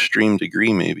more extreme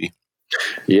degree, maybe.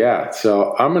 Yeah.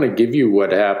 So I'm going to give you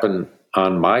what happened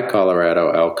on my Colorado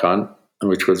elk hunt,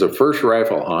 which was a first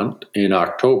rifle hunt in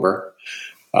October.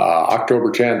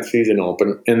 October 10th, season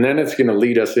open. And then it's going to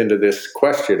lead us into this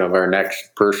question of our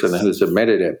next person who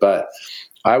submitted it. But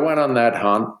I went on that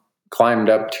hunt, climbed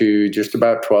up to just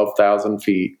about 12,000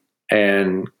 feet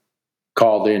and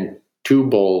called in 2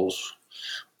 bulls,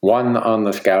 one on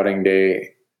the scouting day.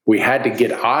 We had to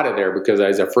get out of there because I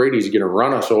was afraid he's going to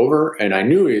run us over, and I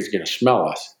knew he was going to smell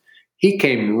us. He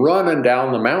came running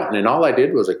down the mountain, and all I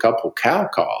did was a couple cow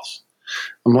calls.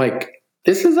 I'm like,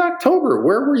 this is October.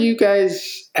 Where were you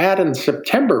guys at in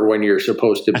September when you're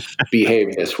supposed to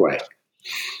behave this way?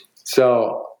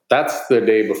 So that's the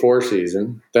day before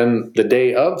season. Then the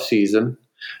day of season,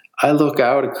 I look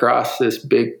out across this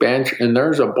big bench, and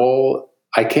there's a bull.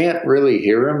 I can't really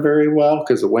hear him very well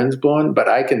because the wind's blowing, but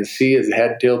I can see his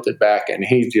head tilted back, and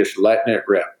he's just letting it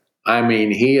rip. I mean,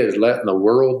 he is letting the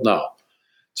world know.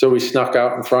 So we snuck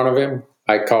out in front of him.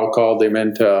 I called him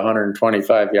into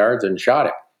 125 yards and shot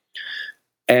him.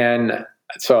 And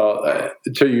so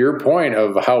to your point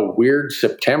of how weird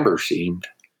September seemed,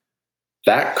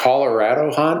 that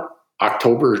Colorado hunt,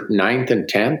 October 9th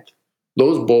and 10th,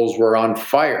 those bulls were on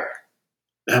fire.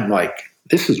 I'm like,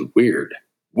 this is weird.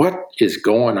 What is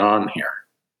going on here?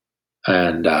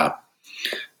 And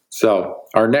so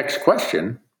our next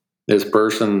question, this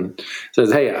person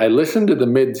says, hey, I listened to the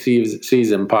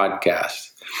mid-season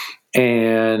podcast,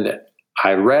 and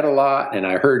I read a lot, and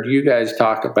I heard you guys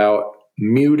talk about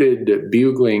muted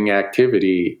bugling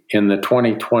activity in the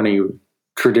 2020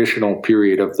 traditional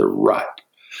period of the rut.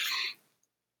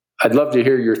 I'd love to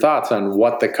hear your thoughts on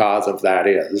what the cause of that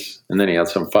is. And then he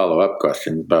has some follow-up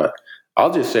questions, but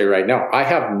I'll just say right now, I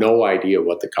have no idea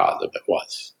what the cause of it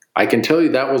was. I can tell you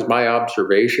that was my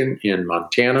observation in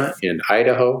Montana, in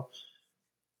Idaho,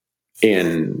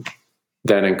 then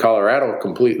in Colorado,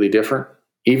 completely different.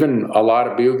 Even a lot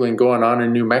of bugling going on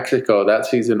in New Mexico. That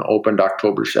season opened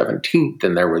October 17th,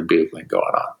 and there was bugling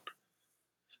going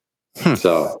on.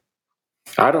 So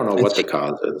I don't know what the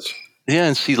cause is. Yeah,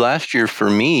 and see, last year for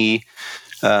me,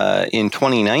 in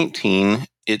 2019,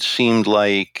 it seemed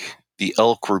like the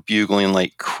elk were bugling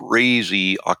like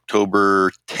crazy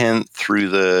October 10th through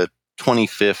the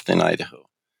 25th in Idaho.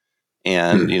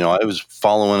 And, I was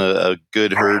following a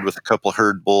good herd with a couple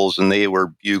herd bulls, and they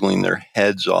were bugling their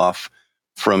heads off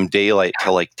from daylight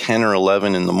till like 10 or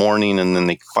 11 in the morning, and then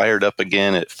they fired up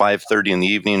again at 5:30 in the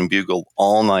evening and bugled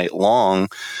all night long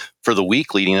for the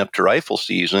week leading up to rifle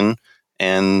season.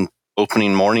 And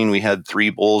opening morning, we had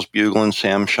 3 bulls bugling.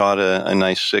 Sam shot a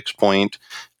nice 6-point.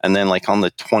 And then like on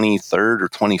the 23rd or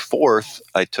 24th,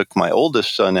 I took my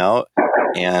oldest son out,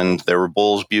 and there were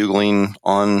bulls bugling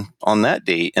on that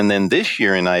date. And then this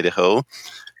year in Idaho,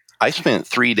 I spent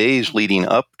 3 days leading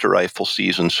up to rifle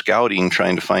season scouting,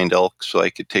 trying to find elk so I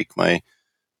could take my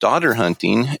daughter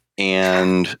hunting,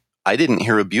 and I didn't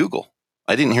hear a bugle.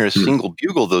 I didn't hear a single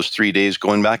bugle those 3 days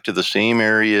going back to the same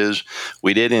areas.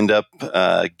 We did end up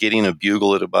getting a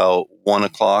bugle at about 1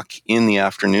 o'clock in the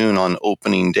afternoon on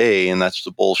opening day, and that's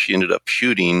the bull she ended up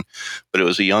shooting. But it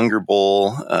was a younger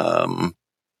bull.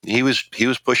 He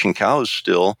was pushing cows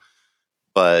still,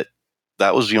 but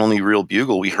that was the only real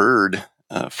bugle we heard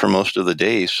for most of the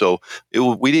day. So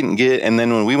we didn't get, and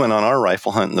then when we went on our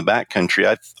rifle hunt in the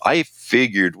backcountry, I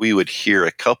figured we would hear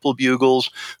a couple bugles.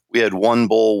 We had one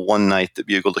bull one night that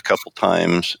bugled a couple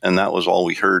times, and that was all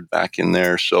we heard back in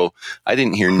there. So I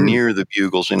didn't hear near the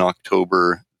bugles in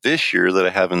October this year that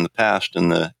I have in the past in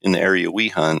the area we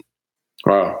hunt.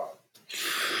 Wow.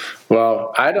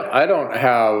 Well, I don't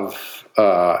have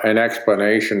an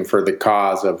explanation for the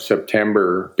cause of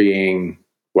September being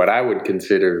what I would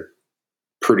consider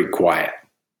pretty quiet.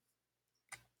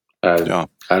 I don't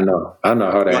know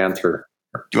how to answer.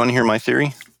 Do you want to hear my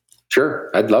theory? Sure,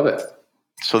 I'd love it.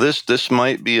 So this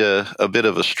might be a bit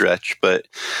of a stretch, but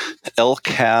elk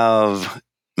have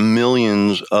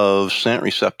millions of scent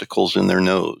receptacles in their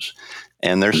nose,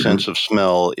 and their sense of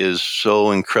smell is so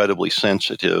incredibly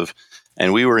sensitive.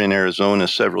 And we were in Arizona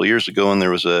several years ago, and there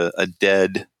was a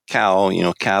dead cow,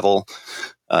 cattle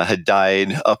had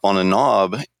died up on a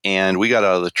knob, and we got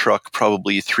out of the truck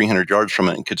probably 300 yards from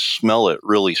it and could smell it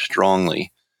really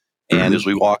strongly. And as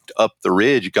we walked up the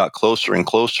ridge, got closer and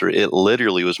closer, it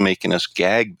literally was making us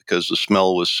gag because the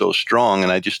smell was so strong.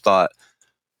 And I just thought,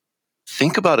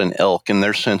 think about an elk and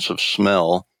their sense of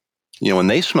smell when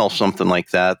they smell something like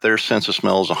that, their sense of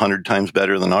smell is 100 times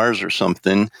better than ours or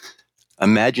something.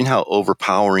 Imagine how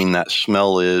overpowering that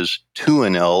smell is to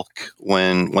an elk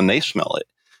when they smell it.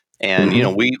 And,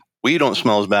 we don't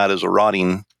smell as bad as a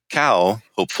rotting cow,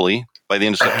 hopefully. By the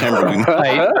end of September, we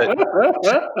might,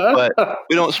 but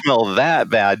we don't smell that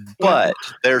bad. But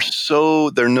their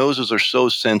noses are so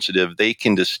sensitive, they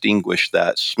can distinguish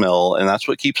that smell, and that's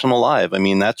what keeps them alive. I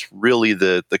mean, that's really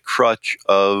the crutch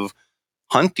of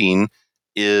hunting,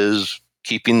 is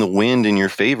keeping the wind in your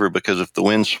favor, because if the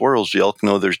wind swirls, the elk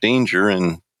know there's danger,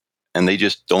 and they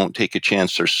just don't take a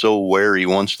chance. They're so wary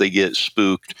once they get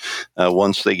spooked,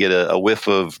 once they get a whiff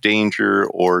of danger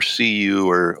or see you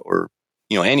or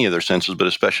any of their senses, but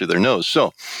especially their nose.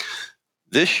 So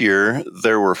this year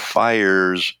there were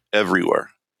fires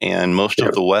everywhere, and most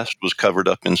of the west was covered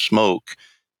up in smoke.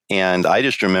 And I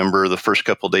just remember the first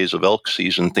couple of days of elk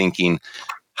season thinking,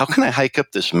 how can I hike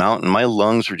up this mountain? My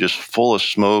lungs were just full of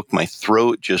smoke. My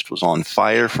throat just was on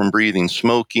fire from breathing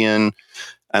smoke in.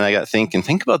 And I got thinking,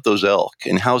 think about those elk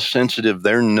and how sensitive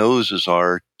their noses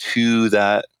are to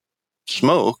that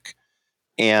smoke.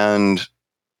 And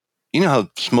you know how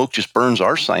smoke just burns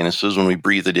our sinuses when we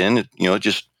breathe it in. It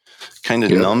just kind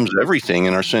of numbs everything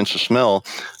in our sense of smell.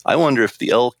 I wonder if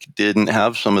the elk didn't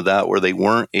have some of that, where they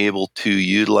weren't able to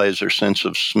utilize their sense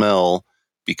of smell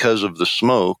because of the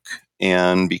smoke.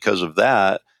 And because of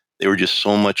that, they were just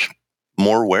so much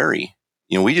more wary.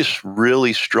 We just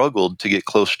really struggled to get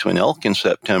close to an elk in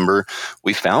September.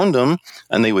 We found them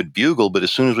and they would bugle, but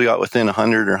as soon as we got within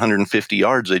 100 or 150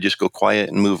 yards, they just go quiet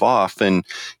and move off. And,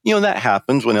 that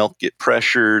happens when elk get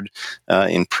pressured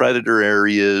in predator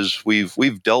areas.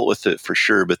 We've dealt with it for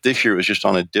sure, but this year it was just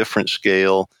on a different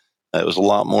scale. It was a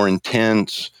lot more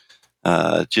intense.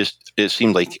 It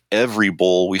seemed like every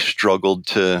bull we struggled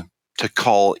to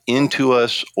call into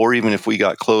us, or even if we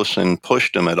got close and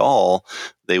pushed them at all,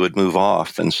 they would move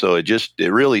off. And so it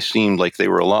really seemed like they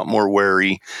were a lot more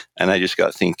wary. And I just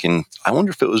got thinking, I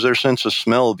wonder if it was their sense of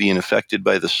smell being affected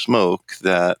by the smoke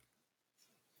that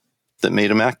made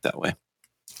them act that way.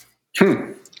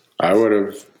 I would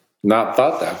have not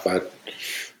thought that, but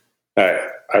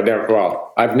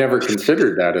I've never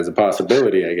considered that as a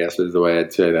possibility, I guess is the way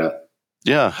I'd say that.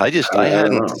 Yeah, I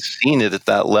hadn't seen it at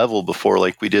that level before,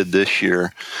 like we did this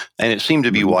year, and it seemed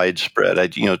to be widespread.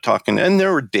 And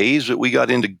there were days that we got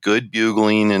into good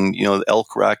bugling, and the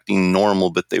elk were acting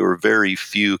normal, but they were very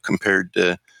few compared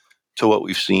to what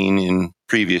we've seen in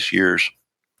previous years.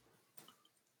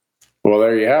 Well,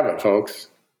 there you have it, folks.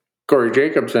 Corey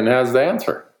Jacobson has the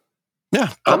answer.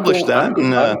 Yeah, published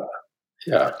that.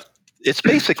 It's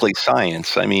basically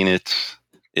science. I mean, it's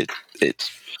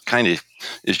kind of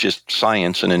is just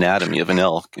science and anatomy of an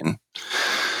elk. And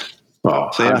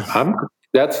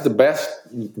that's the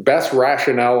best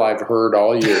rationale I've heard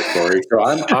all year, Corey. So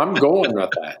I'm going with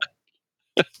that.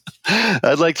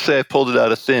 I'd like to say I pulled it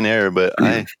out of thin air, but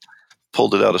I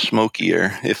pulled it out of smoky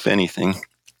air, if anything.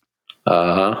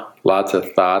 Lots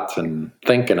of thoughts and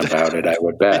thinking about it, I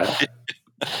would bet.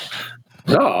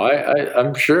 No,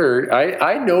 I'm sure.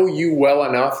 I know you well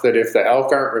enough that if the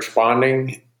elk aren't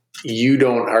responding, you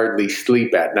don't hardly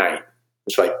sleep at night.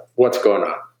 It's like, what's going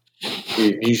on?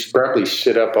 You probably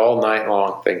sit up all night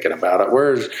long thinking about it.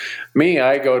 Whereas me,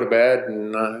 I go to bed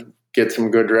and get some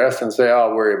good rest and say,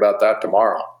 I'll worry about that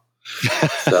tomorrow.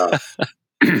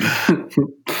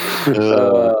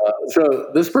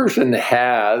 So this person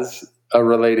has a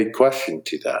related question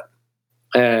to that.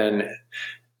 And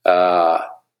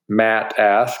Matt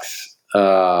asks,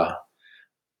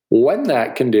 when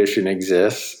that condition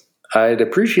exists, I'd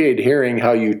appreciate hearing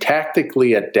how you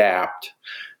tactically adapt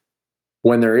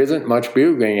when there isn't much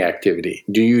bugling activity.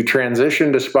 Do you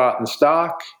transition to spot and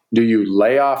stalk? Do you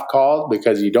lay off calls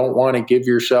because you don't want to give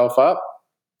yourself up?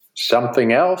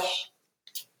 Something else?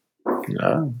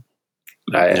 No.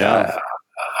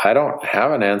 I don't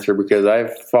have an answer, because I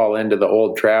fall into the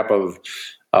old trap of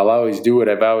I'll always do what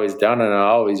I've always done and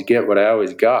I'll always get what I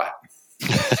always got.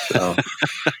 So...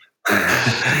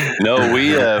 No,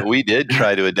 we did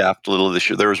try to adapt a little this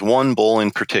year. There was one bull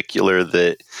in particular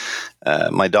that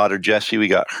my daughter Jessie, we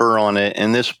got her on it,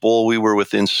 and this bull, we were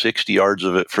within 60 yards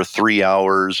of it for 3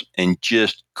 hours and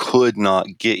just could not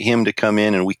get him to come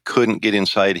in, and we couldn't get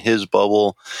inside his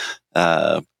bubble.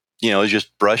 It was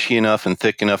just brushy enough and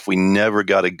thick enough. We never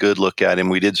got a good look at him.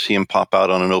 We did see him pop out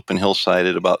on an open hillside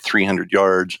at about 300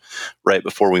 yards right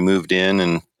before we moved in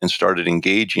and started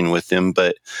engaging with him.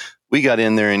 But we got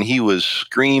in there and he was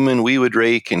screaming, we would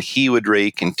rake and he would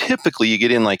rake. And typically you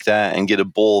get in like that and get a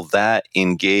bull that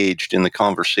engaged in the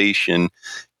conversation,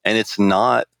 and it's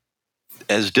not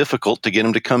as difficult to get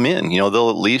them to come in. They'll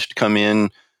at least come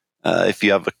in if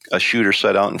you have a shooter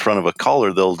set out in front of a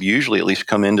caller, they'll usually at least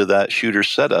come into that shooter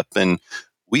setup. And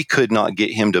we could not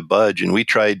get him to budge. And we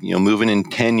tried, moving in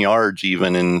 10 yards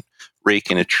even and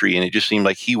raking a tree. And it just seemed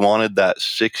like he wanted that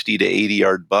 60 to 80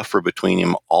 yard buffer between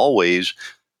him always.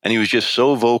 And he was just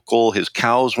so vocal. His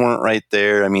cows weren't right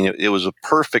there. I mean, it was a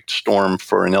perfect storm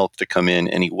for an elk to come in,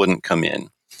 and he wouldn't come in.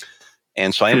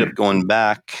 And so I ended up going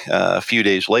back a few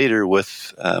days later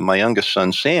with my youngest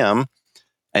son, Sam,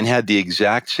 and had the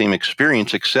exact same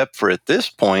experience, except for at this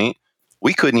point,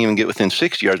 we couldn't even get within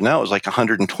 60 yards. Now it was like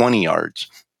 120 yards.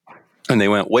 And they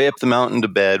went way up the mountain to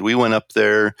bed. We went up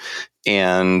there,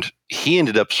 and he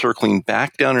ended up circling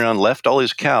back down around, left all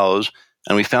his cows,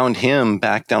 and we found him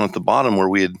back down at the bottom where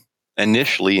we had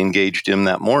initially engaged him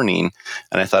that morning.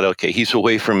 And I thought, okay, he's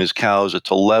away from his cows.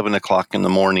 It's 11 o'clock in the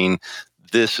morning.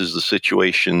 This is the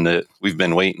situation that we've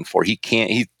been waiting for.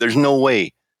 There's no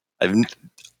way.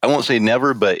 I won't say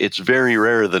never, but it's very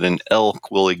rare that an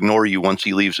elk will ignore you once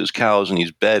he leaves his cows and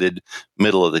he's bedded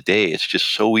middle of the day. It's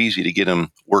just so easy to get him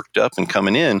worked up and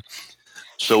coming in.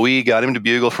 So we got him to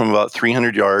bugle from about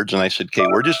 300 yards, and I said, okay,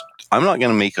 I'm not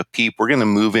going to make a peep. We're going to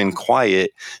move in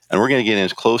quiet, and we're going to get in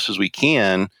as close as we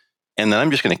can, and then I'm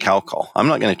just going to cow call. I'm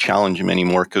not going to challenge him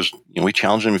anymore because we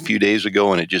challenged him a few days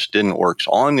ago, and it just didn't work.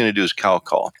 So all I'm going to do is cow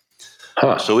call.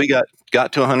 So we got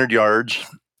to 100 yards,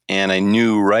 and I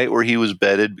knew right where he was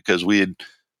bedded because we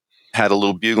had a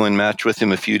little bugling match with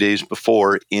him a few days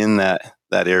before in that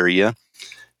area.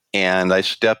 And I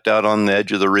stepped out on the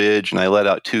edge of the ridge, and I let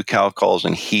out 2 cow calls,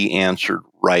 and he answered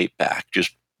right back,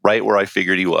 just right where I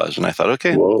figured he was. And I thought,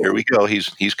 okay, Here we go.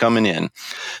 He's coming in.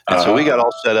 And so we got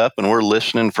all set up, and we're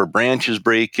listening for branches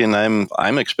breaking.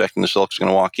 I'm expecting this elk's going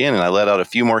to walk in, and I let out a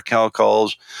few more cow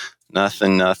calls.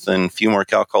 Nothing, a few more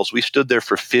cow calls. We stood there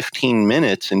for 15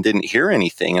 minutes and didn't hear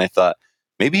anything. And I thought,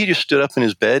 maybe he just stood up in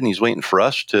his bed and he's waiting for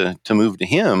us to move to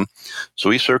him. So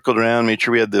we circled around, made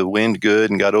sure we had the wind good,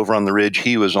 and got over on the ridge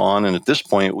he was on. And at this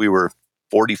point, we were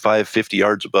 45, 50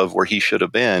 yards above where he should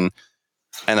have been.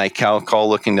 And I cow call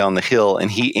looking down the hill, and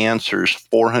he answers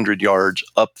 400 yards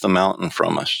up the mountain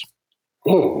from us.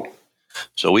 Whoa.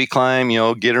 So we climb,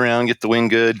 get around, get the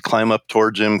wind good, climb up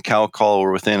towards him, cow call.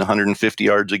 We're within 150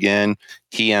 yards again.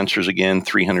 He answers again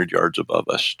 300 yards above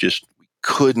us. Just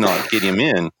could not get him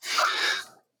in.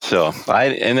 So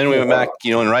and then we went back,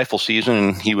 in rifle season,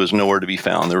 and he was nowhere to be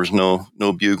found. There was no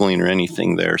bugling or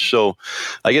anything there. So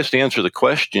I guess to answer the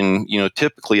question,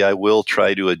 typically I will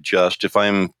try to adjust if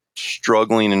I'm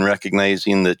struggling and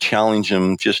recognizing that challenge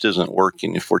him just isn't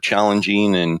working. If we're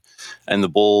challenging and the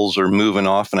bulls are moving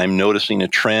off, and I'm noticing a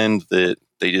trend that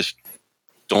they just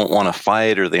don't want to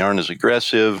fight or they aren't as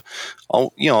aggressive,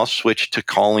 I'll switch to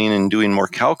calling and doing more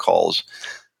cow calls.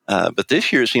 But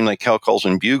this year it seemed like cow calls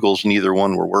and bugles, neither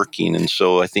one were working. And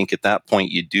so I think at that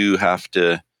point you do have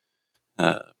to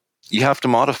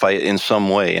modify it in some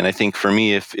way. And I think for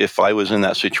me, if I was in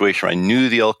that situation where I knew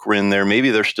the elk were in there,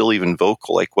 maybe they're still even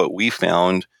vocal like what we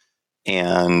found,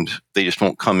 and they just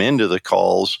won't come into the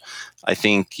calls. I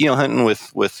think, hunting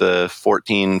with a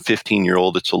 14,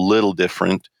 15-year-old, it's a little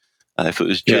different. If it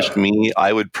was just me,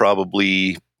 I would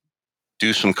probably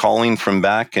do some calling from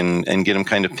back and get them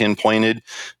kind of pinpointed.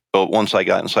 But once I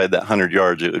got inside that 100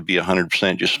 yards, it would be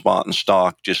 100% just spot and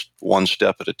stalk, just one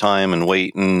step at a time and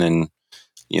waiting and,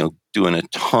 doing a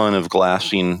ton of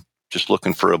glassing, just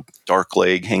looking for a dark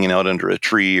leg hanging out under a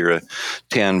tree or a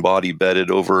tan body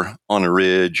bedded over on a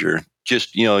ridge, or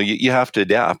just, you have to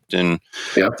adapt. And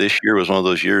this year was one of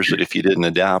those years that if you didn't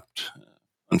adapt,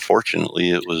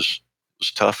 unfortunately, it was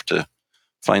tough to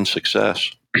find success.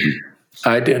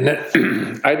 I didn't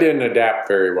adapt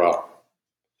very well.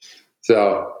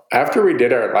 So after we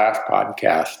did our last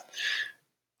podcast,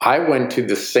 I went to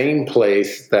the same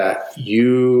place that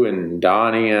you and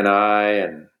Donnie and I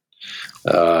and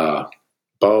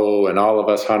Bo and all of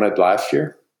us hunted last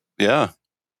year. Yeah.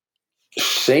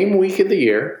 Same week of the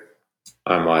year.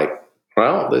 I'm like,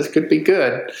 well, this could be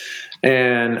good.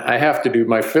 And I have to do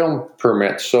my film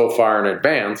permit so far in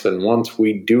advance. And once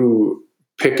we do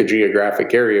pick a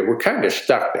geographic area, we're kind of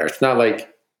stuck there. It's not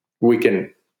like we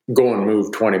can go and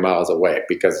move 20 miles away,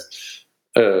 because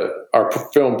our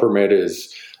film permit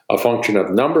is a function of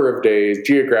number of days,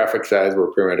 geographic size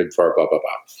we're permitted for, blah, blah,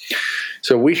 blah.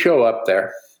 So we show up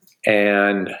there,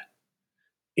 and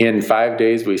in 5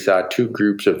 days, we saw 2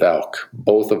 groups of elk,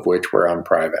 both of which were on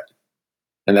private.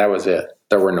 And that was it.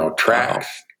 There were no tracks.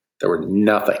 There were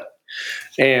nothing.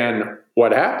 And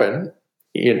what happened,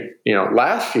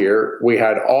 last year, we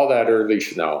had all that early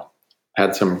snow,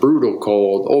 had some brutal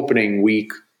cold. Opening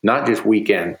week, not just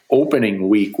weekend, opening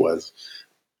week was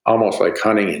almost like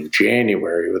hunting in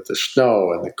January with the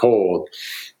snow and the cold.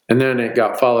 And then it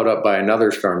got followed up by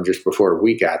another storm just before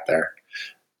we got there.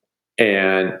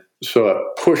 And so it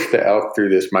pushed the elk through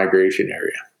this migration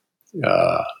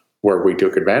area where we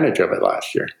took advantage of it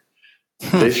last year.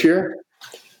 This year,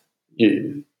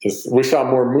 we saw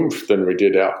more moose than we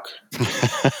did elk.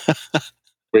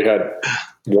 We had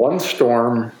one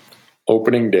storm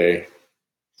opening day,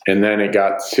 and then it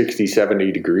got 60,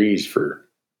 70 degrees for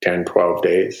 10, 12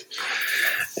 days.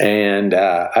 And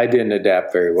I didn't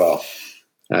adapt very well.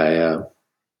 It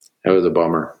was a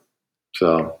bummer.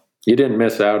 So you didn't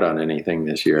miss out on anything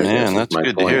this year. Man, that's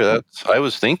good to hear. I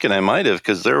was thinking I might have,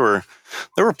 because there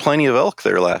were plenty of elk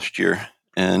there last year,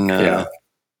 and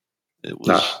it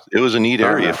was a neat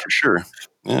area for sure.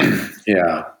 Yeah.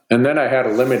 Yeah. And then I had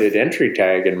a limited entry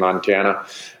tag in Montana,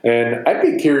 and I'd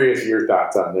be curious your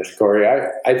thoughts on this, Corey.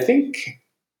 I think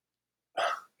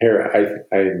here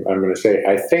I'm going to say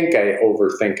I think I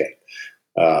overthink it.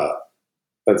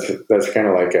 That's kind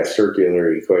of like a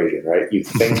circular equation, right? You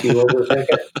think you overthink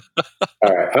it.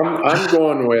 All right, I'm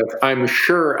going with I'm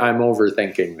sure I'm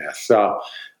overthinking this. So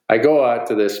I go out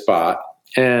to this spot,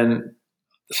 and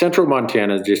Central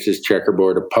Montana is just this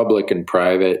checkerboard of public and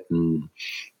private, and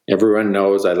everyone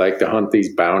knows I like to hunt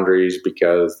these boundaries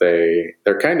because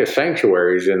they're kind of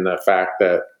sanctuaries in the fact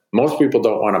that most people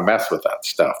don't want to mess with that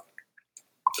stuff.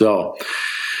 So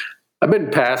I've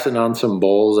been passing on some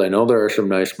bulls. I know there are some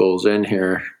nice bulls in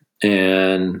here.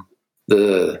 And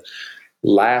the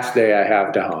last day I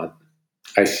have to hunt,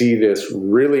 I see this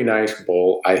really nice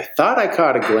bull. I thought I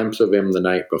caught a glimpse of him the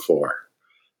night before,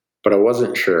 but I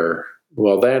wasn't sure.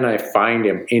 Well, then I find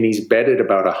him, and he's bedded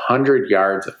about 100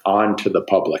 yards onto the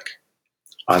public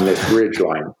on this ridge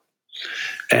line.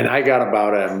 And I got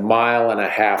about a 1.5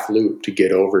 mile loop to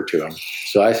get over to him.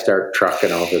 So I start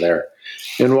trucking over there.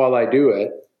 And while I do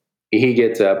it, he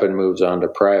gets up and moves on to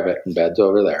private and beds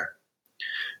over there.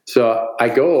 So I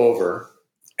go over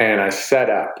and I set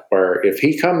up where if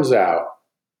he comes out,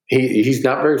 he's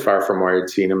not very far from where I'd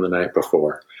seen him the night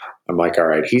before. I'm like, all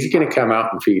right, he's going to come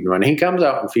out and feed. And when he comes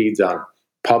out and feeds on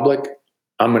public,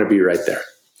 I'm going to be right there.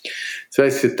 So I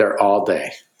sit there all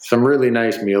day. Some really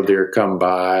nice mule deer come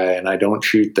by, and I don't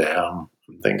shoot them.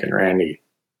 I'm thinking, Randy,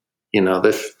 you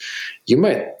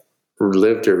might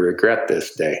live to regret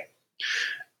this day.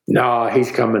 No,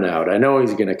 he's coming out. I know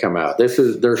he's going to come out.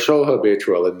 They're so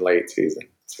habitual in late season.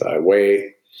 So I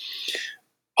wait.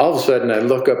 All of a sudden, I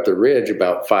look up the ridge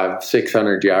about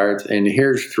 500-600 yards, and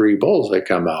here's 3 bulls that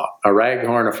come out: a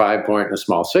raghorn, a 5-point, and a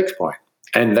small 6-point.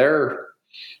 And they're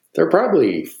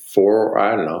probably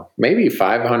maybe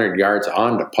 500 yards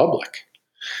onto public.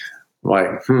 I'm like,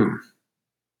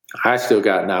 I still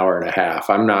got 1.5 hours.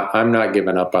 I'm not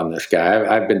giving up on this guy.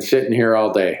 I've been sitting here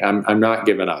all day. I'm not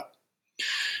giving up.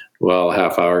 Well, a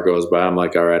half hour goes by. I'm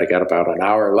like, all right, I got about 1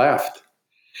 hour left.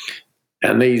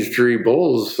 And these 3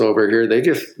 bulls over here,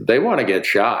 they want to get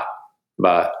shot.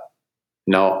 But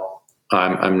no,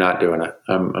 I'm not doing it.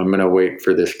 I'm going to wait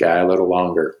for this guy a little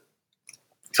longer.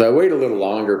 So I wait a little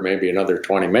longer, maybe another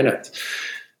 20 minutes.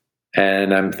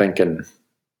 And I'm thinking,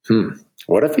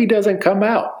 what if he doesn't come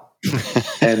out?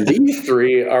 And these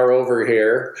 3 are over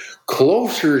here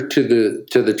closer to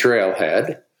the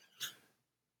trailhead.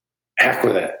 Heck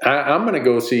with it. I'm going to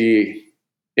go see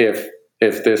if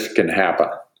this can happen.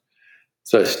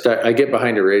 So I get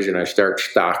behind a ridge and I start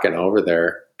stalking over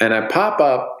there, and I pop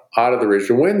up out of the ridge.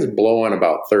 The wind's blowing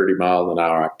about 30 miles an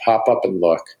hour. I pop up and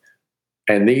look,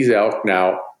 and these elk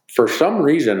now, for some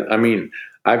reason,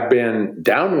 I've been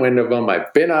downwind of them.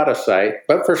 I've been out of sight,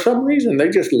 but for some reason, they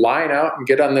just line out and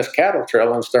get on this cattle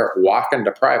trail and start walking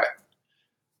to private.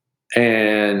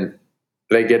 And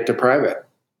they get to private.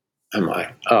 I'm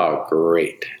like, oh,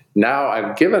 great. Now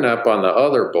I've given up on the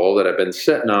other bull that I've been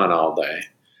sitting on all day.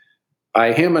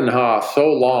 I hem and haw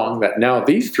so long that now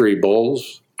these 3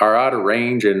 bulls are out of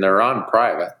range and they're on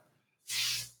private.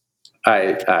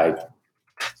 I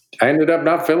ended up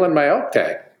not filling my elk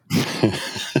tag.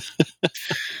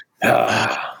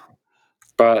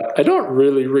 But I don't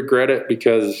really regret it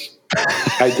because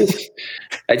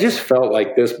I just felt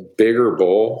like this bigger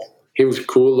bull, he was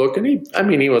cool looking. He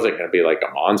wasn't going to be like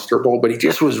a monster bull, but he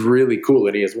just was really cool.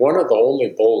 And he is one of the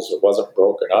only bulls that wasn't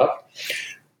broken up.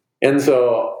 And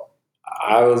so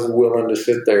I was willing to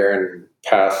sit there and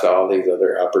pass all these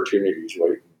other opportunities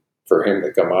waiting for him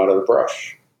to come out of the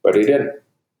brush, but he didn't.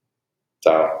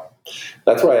 So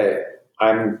that's why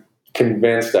I'm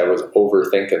convinced I was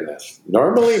overthinking this.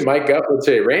 Normally, my gut would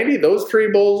say, Randy, those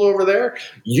 3 bulls over there,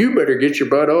 you better get your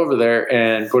butt over there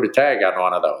and put a tag on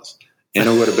one of those. And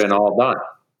it would have been all done.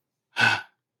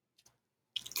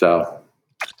 So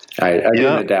I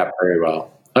didn't adapt very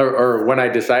well. Or when I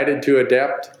decided to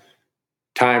adapt,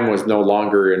 time was no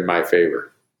longer in my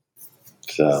favor.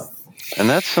 So, and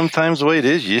that's sometimes the way it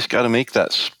is. You just got to make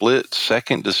that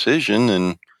split-second decision,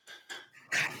 and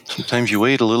sometimes you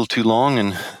wait a little too long,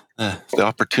 and the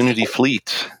opportunity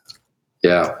fleets.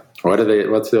 Yeah.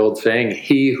 What's the old saying?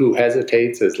 He who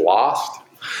hesitates is lost.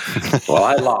 Well,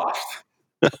 I lost.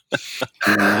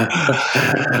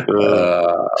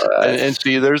 And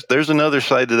see, there's another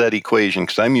side to that equation,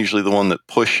 because I'm usually the one that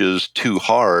pushes too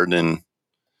hard, and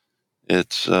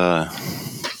it's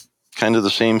kind of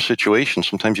the same situation.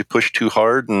 Sometimes you push too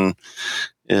hard, and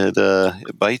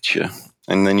it bites you.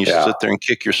 And then you sit there and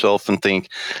kick yourself and think,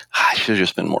 I should have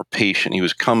just been more patient. He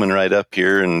was coming right up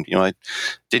here, and I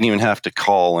didn't even have to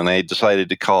call, and I decided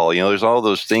to call. There's all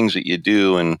those things that you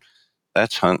do, and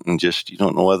that's hunting. Just you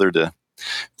don't know whether to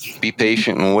be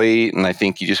patient and wait. And I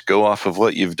think you just go off of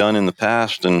what you've done in the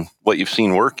past and what you've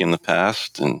seen work in the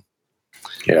past, and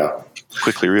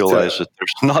quickly realize that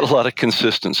there's not a lot of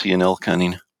consistency in elk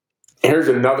hunting. Here's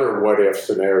another what-if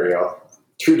scenario.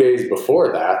 2 days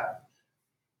before that,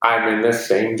 I'm in this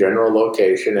same general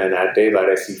location, and at daylight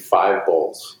I see 5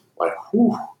 bulls. Like,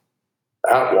 whew,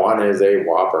 that one is a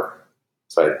whopper.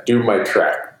 So I do my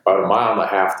trek, about 1.5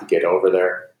 miles to get over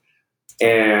there.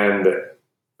 And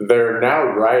they're now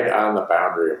right on the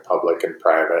boundary of public and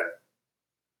private.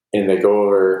 And they go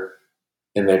over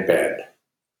and they bed.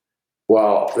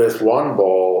 Well, this one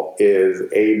bull is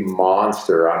a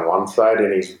monster on one side,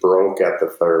 and he's broke at the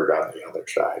third on the other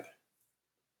side.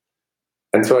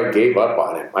 And so I gave up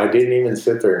on him. I didn't even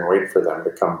sit there and wait for them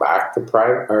to come back to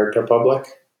private or to public,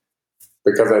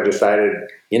 because I decided,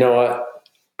 you know what?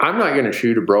 I'm not going to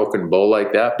shoot a broken bull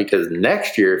like that, because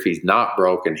next year, if he's not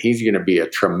broken, he's going to be a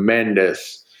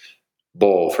tremendous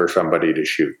bull for somebody to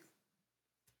shoot.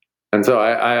 And so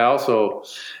I also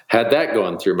had that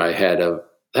going through my head of,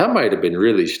 that might have been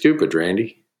really stupid,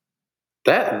 Randy.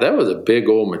 That was a big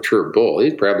old mature bull.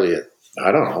 He's probably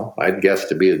I don't know, I'd guess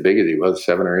to be as big as he was,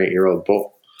 7 or 8 year old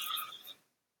bull.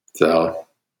 So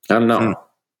I don't know.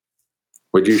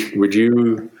 Would you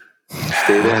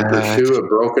stay there and pursue a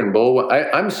broken bull?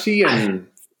 I'm seeing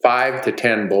 5 to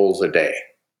 10 bulls a day.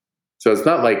 So it's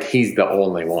not like he's the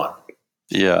only one.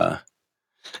 Yeah.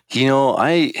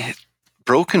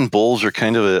 Broken bulls are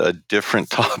kind of a different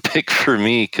topic for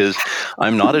me, because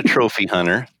I'm not a trophy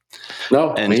hunter.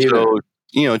 No, and so,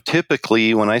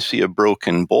 typically when I see a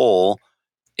broken bull,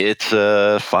 it's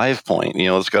a 5-point.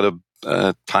 It's got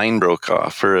a tine broke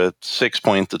off, or a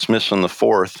 6-point that's missing the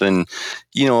 4th. And,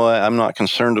 I'm not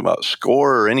concerned about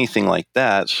score or anything like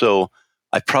that. So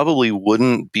I probably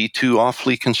wouldn't be too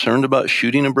awfully concerned about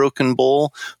shooting a broken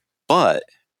bull. But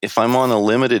if I'm on a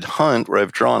limited hunt where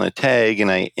I've drawn a tag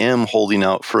and I am holding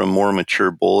out for a more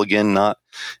mature bull, again, not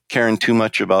caring too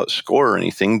much about score or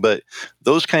anything, but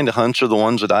those kind of hunts are the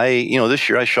ones that this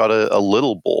year I shot a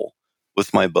little bull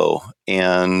with my bow,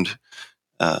 and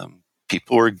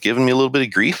people were giving me a little bit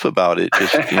of grief about it.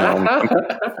 Just,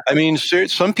 I mean,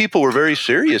 some people were very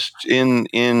serious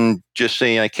in just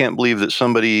saying, I can't believe that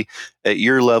somebody at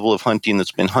your level of hunting,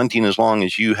 that's been hunting as long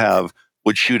as you have,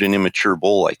 would shoot an immature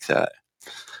bull like that.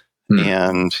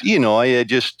 And,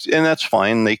 and that's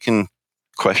fine. They can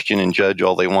question and judge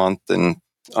all they want. And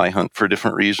I hunt for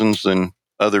different reasons than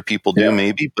other people do,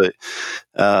 maybe. But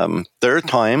there are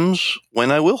times when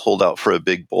I will hold out for a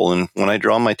big bull. And when I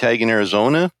draw my tag in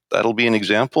Arizona, that'll be an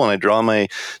example. And I draw my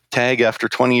tag after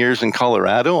 20 years in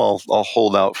Colorado, I'll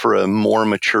hold out for a more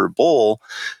mature bull.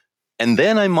 And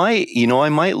then I might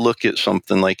look at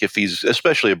something like, if he's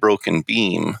especially a broken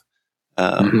beam,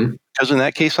 because in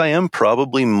that case, I am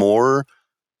probably more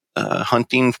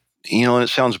hunting, and it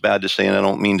sounds bad to say, and I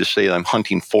don't mean to say I'm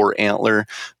hunting for antler,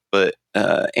 but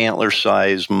antler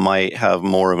size might have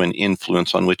more of an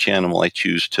influence on which animal I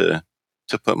choose to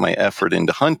put my effort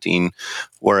into hunting.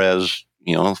 Whereas,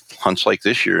 hunts like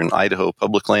this year in Idaho,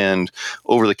 public land,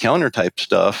 over-the-counter type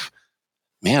stuff,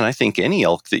 man, I think any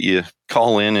elk that you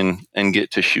call in and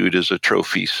get to shoot is a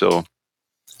trophy. So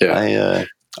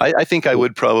I think I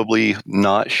would probably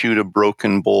not shoot a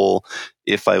broken bull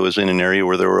if I was in an area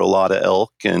where there were a lot of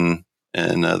elk and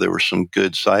there were some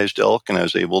good sized elk, and I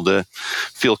was able to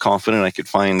feel confident I could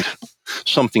find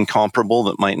something comparable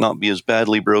that might not be as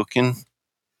badly broken.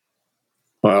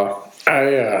 Well,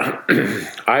 I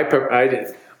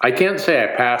can't say I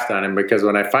passed on him, because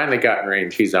when I finally got in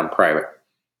range, he's on private.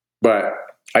 But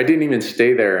I didn't even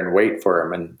stay there and wait for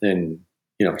him and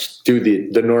do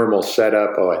the normal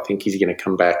setup. Oh, I think he's going to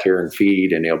come back here and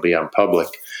feed, and he'll be on public.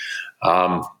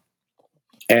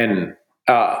 And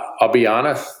I'll be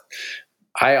honest,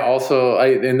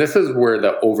 and this is where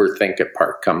the overthink it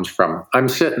part comes from. I'm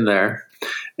sitting there,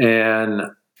 and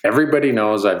everybody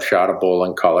knows I've shot a bull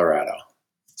in Colorado.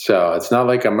 So it's not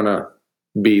like I'm going to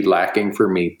be lacking for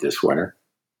meat this winter,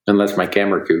 unless my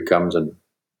camera crew comes and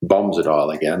bums it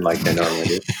all again like they normally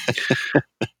do.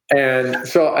 And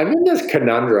so I'm in this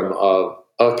conundrum of,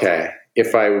 okay,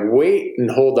 if I wait and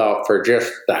hold out for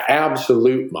just the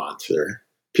absolute monster,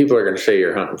 people are going to say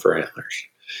you're hunting for antlers.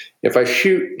 If I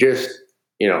shoot just,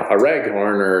 a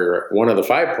raghorn or one of the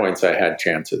 5 points I had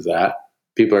chances at,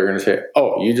 people are going to say,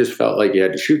 oh, you just felt like you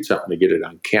had to shoot something to get it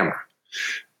on camera.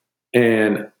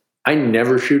 And I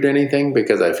never shoot anything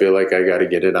because I feel like I got to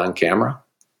get it on camera.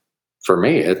 For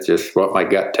me, it's just what my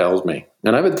gut tells me.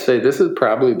 And I would say this is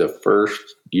probably the first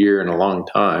year in a long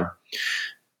time,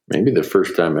 maybe the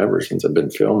first time ever since I've been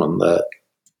filming, that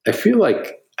I feel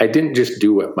like I didn't just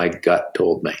do what my gut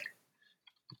told me.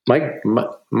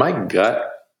 My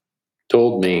gut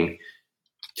told me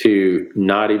to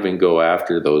not even go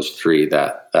after those 3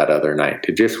 that other night,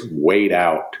 to just wait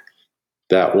out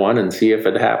that one and see if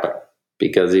it happened.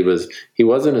 Because he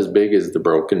wasn't as big as the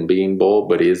Broken Bean bull,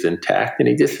 but he is intact, and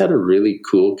he just had a really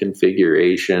cool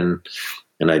configuration.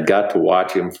 And I got to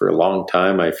watch him for a long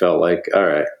time. I felt like, all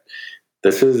right,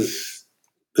 this is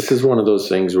one of those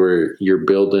things where you're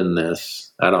building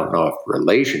this. I don't know if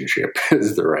relationship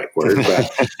is the right word,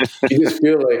 but you just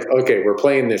feel like, okay, we're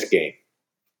playing this game,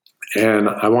 and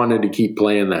I wanted to keep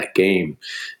playing that game.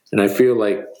 And I feel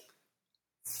like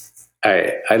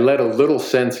I let a little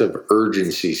sense of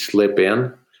urgency slip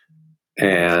in,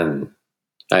 and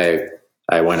I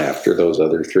went after those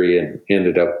other 3 and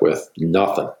ended up with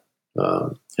nothing.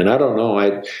 And I don't know,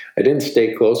 I didn't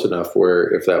stay close enough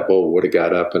where if that bull would have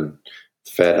got up and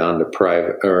fed onto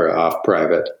private or off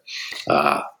private,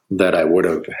 that I would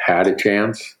have had a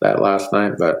chance that last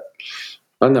night. But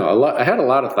I don't know, I had a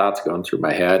lot of thoughts going through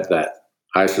my head that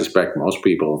I suspect most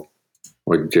people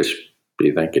would just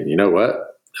be thinking, you know what?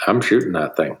 I'm shooting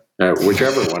that thing,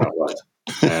 whichever one it was.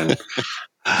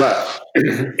 But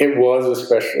it was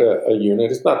a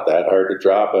unit. It's not that hard to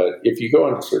draw, but if you go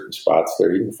into certain spots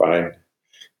there, you can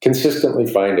consistently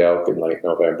find elk in late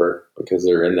November because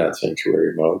they're in that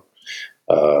sanctuary mode.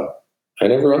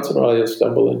 And every once in a while, you'll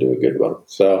stumble into a good one.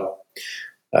 So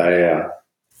I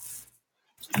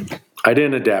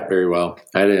didn't adapt very well.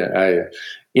 I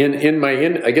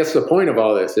guess the point of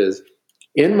all this is,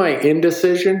 in my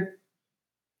indecision,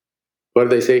 what do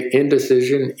they say?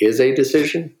 Indecision is a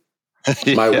decision.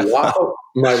 My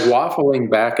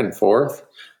waffling back and forth,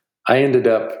 I ended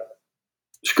up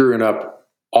screwing up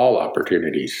all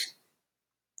opportunities.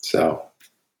 So,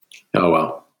 oh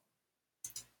well.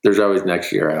 There's always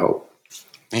next year, I hope.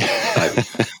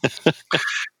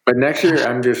 But next year,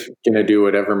 I'm just going to do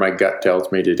whatever my gut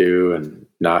tells me to do and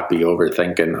not be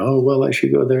overthinking, oh, well, I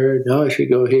should go there. No, I should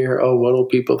go here. Oh, what will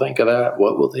people think of that?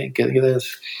 What will they think of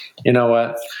this? You know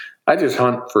what? I just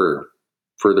hunt for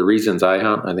the reasons I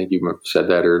hunt. I think you said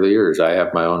that earlier, is I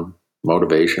have my own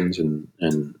motivations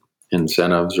and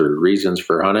incentives or reasons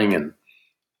for hunting, and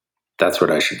that's what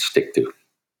I should stick to.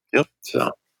 Yep. So,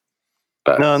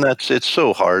 no, and it's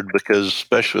so hard because,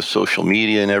 especially with social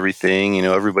media and everything,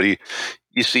 everybody,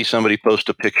 you see somebody post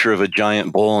a picture of a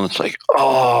giant bull and it's like,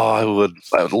 oh, I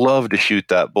would love to shoot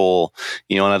that bull,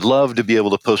 and I'd love to be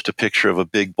able to post a picture of a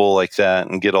big bull like that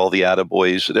and get all the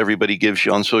attaboys that everybody gives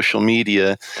you on social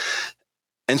media.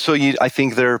 And so I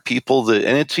think there are people that,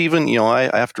 and it's even,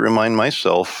 I have to remind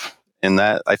myself, and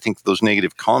that I think those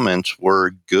negative comments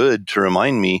were good to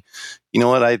remind me, you know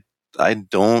what, I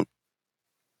don't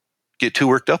get too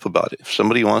worked up about it. If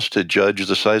somebody wants to judge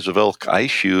the size of elk I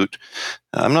shoot,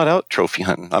 I'm not out trophy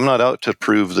hunting. I'm not out to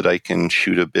prove that I can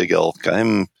shoot a big elk.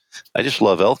 I just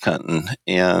love elk hunting.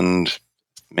 And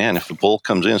man, if the bull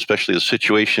comes in, especially the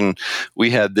situation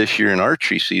we had this year in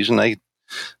archery season,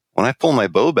 when I pull my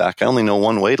bow back, I only know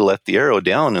one way to let the arrow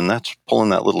down, and that's pulling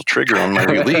that little trigger on my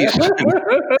release.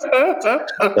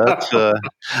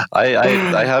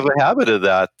 I have a habit of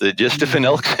that just if an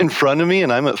elk's in front of me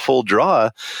and I'm at full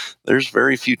draw, there's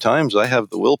very few times I have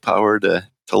the willpower to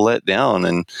let down.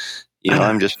 And,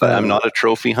 I'm not a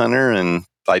trophy hunter, and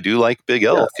I do like big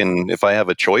elk. Yeah. And if I have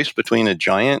a choice between a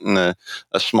giant and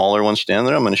a smaller one standing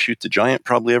there, I'm going to shoot the giant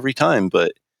probably every time.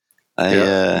 But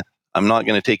I'm not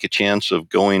going to take a chance of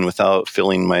going without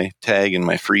filling my tag and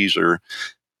my freezer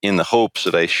in the hopes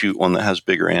that I shoot one that has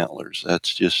bigger antlers.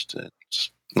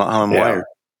 It's not how I'm wired.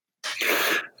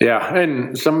 Yeah.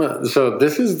 And so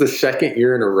this is the second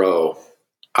year in a row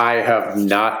I have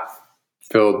not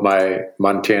filled my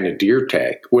Montana deer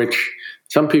tag, which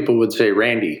some people would say,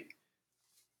 Randy,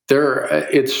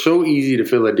 it's so easy to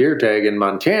fill a deer tag in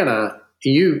Montana.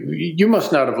 You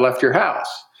must not have left your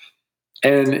house.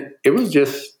 And it was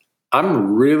just,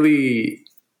 I'm really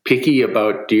picky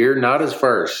about deer, not as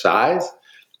far as size.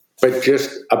 but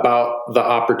just about the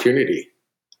opportunity.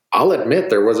 I'll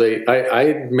admit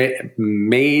I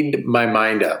made my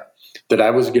mind up that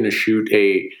I was going to shoot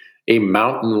a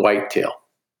mountain whitetail.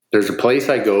 There's a place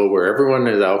I go where everyone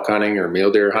is elk hunting or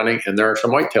mule deer hunting, and there are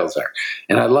some whitetails there.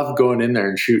 And I love going in there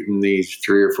and shooting these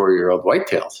 3 or 4 year old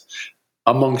whitetails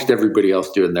amongst everybody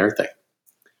else doing their thing.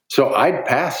 So I'd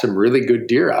passed some really good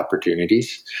deer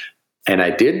opportunities. And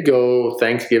I did go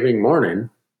Thanksgiving morning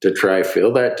to try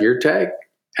fill that deer tag.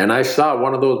 And I saw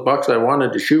one of those bucks I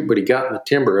wanted to shoot, but he got in the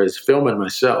timber. I was filming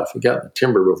myself. He got in the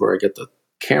timber before I get the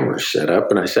camera set up.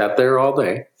 And I sat there all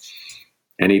day,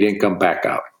 and he didn't come back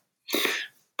out.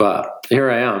 But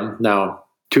here I am now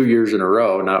 2 years in a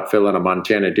row not filling a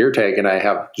Montana deer tag, and I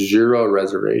have zero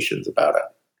reservations about it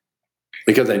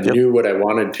because I knew what I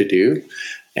wanted to do.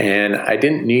 And I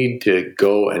didn't need to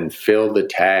go and fill the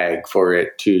tag for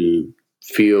it to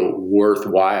feel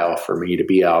worthwhile for me to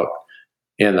be out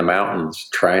in the mountains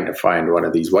trying to find one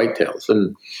of these whitetails.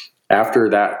 And after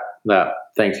that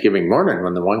Thanksgiving morning,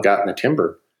 when the one got in the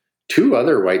timber, 2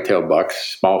 other whitetail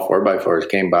bucks, small 4x4s,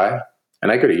 came by,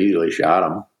 and I could have easily shot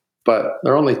them, but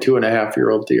they're only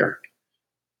 2.5-year-old deer.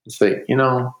 It's like, I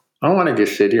don't want to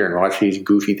just sit here and watch these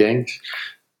goofy things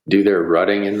do their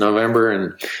rutting in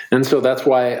November. And so that's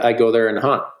why I go there and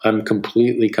hunt. I'm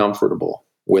completely comfortable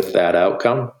with that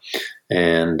outcome.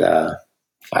 And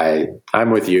I'm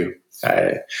with you.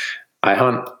 I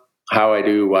hunt how I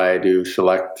do, why I do,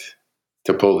 select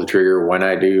to pull the trigger when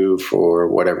I do for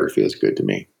whatever feels good to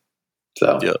me.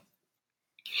 So, yeah.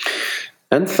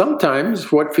 And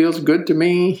sometimes what feels good to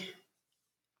me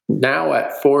now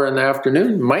at 4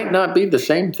 p.m. might not be the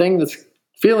same thing that's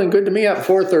feeling good to me at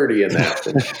 4:30 in the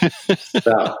afternoon.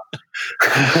 So,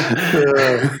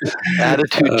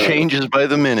 attitude changes by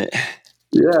the minute.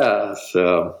 Yeah,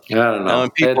 so I don't know.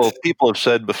 People have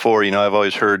said before, I've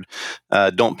always heard,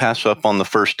 don't pass up on the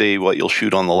first day what you'll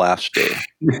shoot on the last day.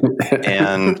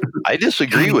 And I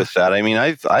disagree with that. I mean,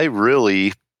 I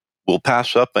really will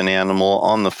pass up an animal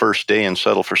on the first day and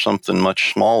settle for something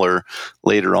much smaller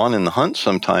later on in the hunt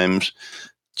sometimes,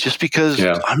 just because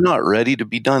I'm not ready to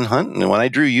be done hunting. And when I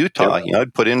drew Utah,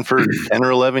 I'd put in for 10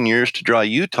 or 11 years to draw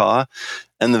Utah.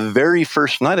 And the very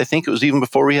first night, I think it was even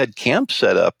before we had camp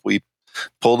set up, we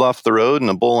pulled off the road and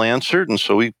a bull answered. And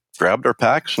so we grabbed our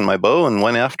packs and my bow and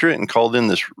went after it and called in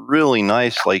this really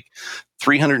nice,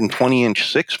 320-inch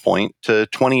 6-point to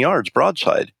 20 yards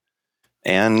broadside.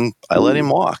 And I let him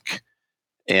walk.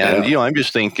 And, I'm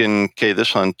just thinking, okay,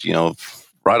 this hunt,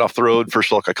 right off the road,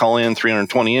 first look, I call in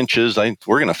 320 inches. We're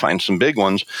going to find some big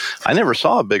ones. I never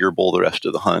saw a bigger bull the rest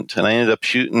of the hunt. And I ended up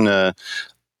shooting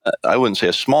I wouldn't say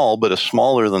a small, but a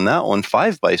smaller than that one,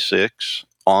 5x6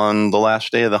 on the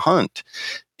last day of the hunt.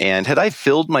 And had I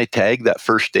filled my tag that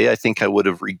first day, I think I would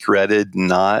have regretted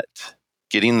not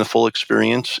getting the full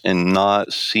experience and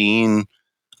not seeing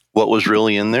what was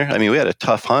really in there. I mean, we had a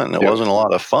tough hunt and it wasn't a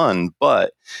lot of fun,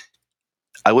 but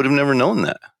I would have never known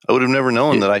that. I would have never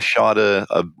known that I shot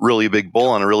a really big bull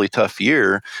on a really tough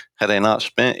year had I not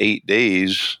spent 8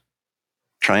 days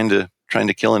trying to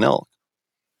kill an elk.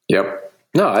 Yep.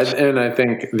 No, and I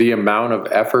think the amount of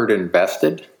effort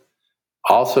invested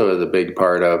also is a big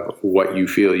part of what you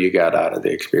feel you got out of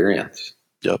the experience.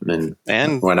 Yep.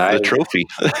 And when the trophy,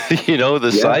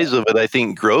 the size of it, I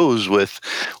think grows with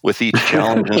each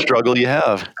challenge and struggle you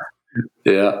have.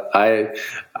 Yeah.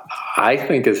 I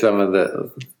think of some of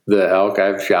the elk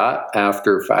I've shot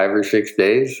after 5 or 6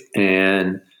 days,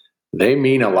 and they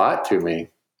mean a lot to me.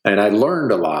 And I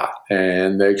learned a lot,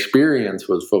 and the experience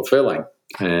was fulfilling.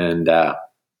 And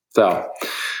so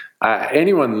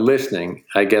anyone listening,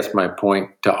 I guess my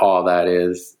point to all that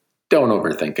is don't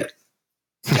overthink it.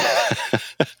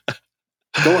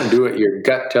 Go and do it. Your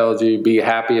gut tells you, be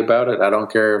happy about it. I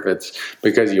don't care if it's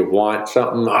because you want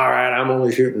something. All right, I'm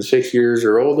only shooting 6 years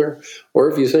or older.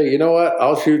 Or if you say, you know what,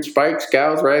 I'll shoot spikes,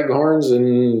 cows, raghorns,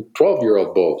 and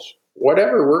 12-year-old bulls.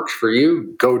 Whatever works for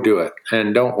you, go do it.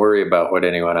 And don't worry about what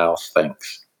anyone else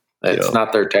thinks. It's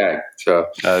not their tag. So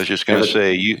I was just going to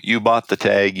say, you bought the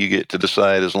tag. You get to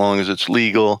decide as long as it's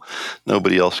legal.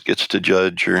 Nobody else gets to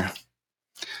judge or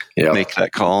make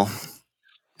that call.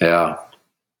 Yeah.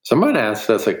 Someone asked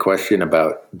us a question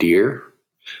about deer,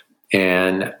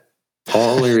 and the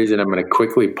only reason I'm going to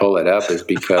quickly pull it up is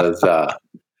because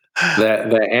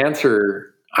the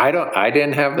answer, I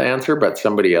didn't have the answer, but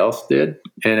somebody else did,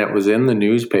 and it was in the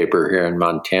newspaper here in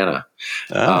Montana.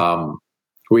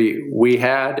 We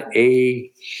had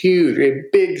a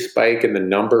big spike in the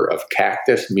number of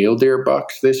cactus mule deer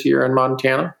bucks this year in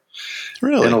Montana.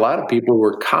 Really? And a lot of people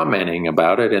were commenting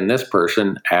about it, and this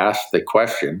person asked the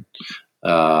question,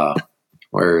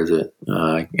 where is it?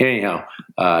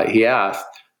 He asked,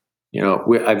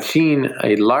 I've seen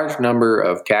a large number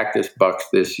of cactus bucks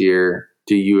this year.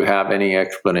 Do you have any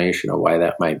explanation of why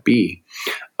that might be?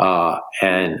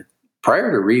 And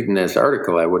prior to reading this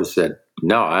article, I would have said,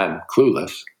 no, I'm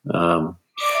clueless.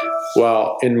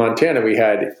 Well, in Montana, we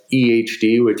had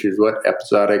EHD, which is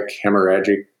episodic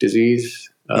hemorrhagic disease.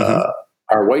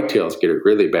 Our whitetails get it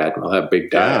really bad. We'll have big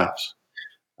die-offs.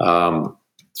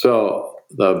 So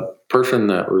the person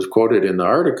that was quoted in the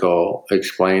article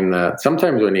explained that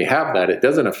sometimes when you have that, it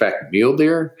doesn't affect mule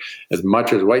deer as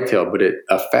much as whitetail, but it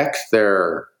affects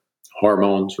their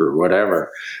hormones or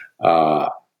whatever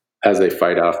as they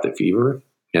fight off the fever.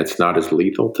 It's not as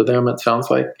lethal to them, it sounds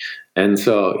like. And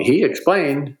so he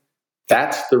explained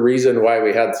that's the reason why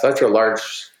we had such a large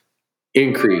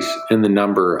increase in the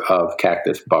number of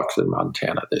cactus bucks in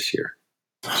Montana this year.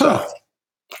 So,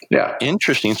 yeah.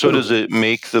 Interesting. So does it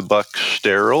make the buck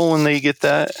sterile when they get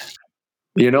that?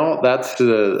 I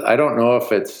don't know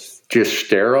if it's just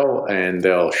sterile and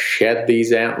they'll shed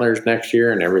these antlers next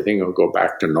year and everything will go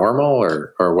back to normal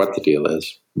or what the deal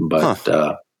is. But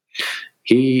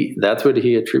that's what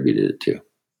he attributed it to.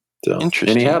 So, interesting.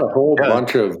 And he had a whole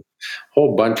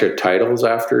bunch of titles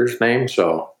after his name.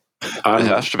 So it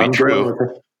has to be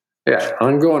true.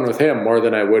 I'm going with him more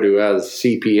than I would who has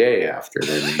CPA after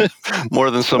their name.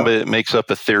 More than somebody that makes up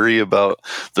a theory about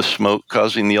the smoke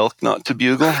causing the elk not to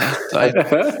bugle. I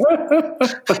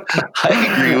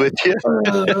agree with you.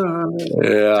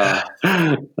 Yeah.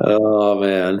 Oh,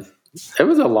 man. It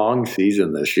was a long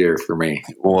season this year for me.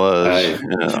 It was.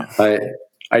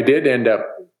 I did end up.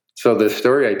 So the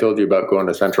story I told you about going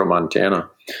to central Montana,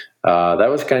 that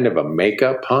was kind of a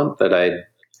makeup hunt that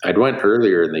I'd went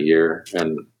earlier in the year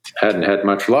and hadn't had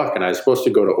much luck. And I was supposed to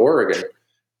go to Oregon,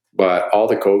 but all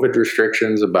the COVID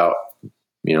restrictions about,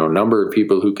 number of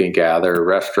people who can gather,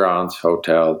 restaurants,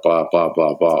 hotels, blah, blah,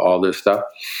 blah, blah, all this stuff.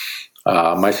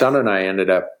 My son and I ended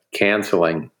up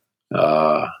canceling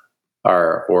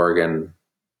our Oregon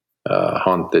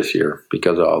hunt this year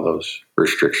because of all those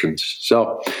restrictions.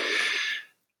 So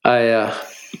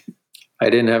I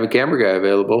didn't have a camera guy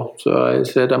available, so I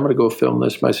said, I'm going to go film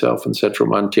this myself in central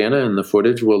Montana, and the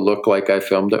footage will look like I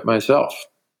filmed it myself.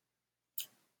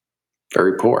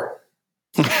 Very poor.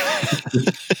 And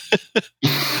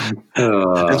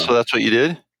so that's what you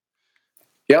did?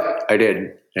 Yep, I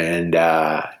did. And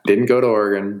didn't go to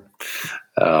Oregon.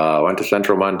 Went to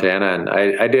central Montana, and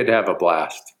I did have a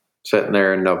blast. Sitting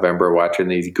there in November watching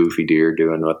these goofy deer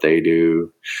doing what they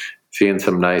do, seeing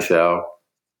some nice elk,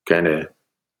 kind of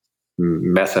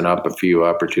messing up a few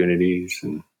opportunities.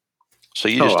 And so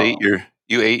you just ate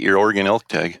your Oregon elk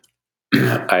tag.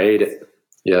 I ate it.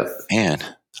 Yeah. Man,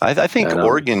 I think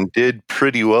Oregon did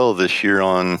pretty well this year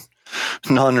on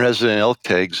non-resident elk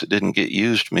tags that didn't get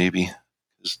used, maybe.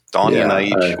 Donnie and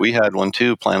I we had one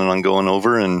too, planning on going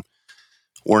over and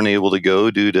weren't able to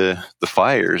go due to the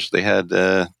fires. They had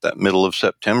that middle of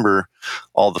September,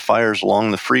 all the fires along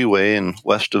the freeway and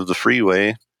west of the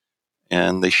freeway.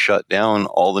 And they shut down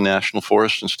all the national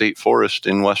forest and state forest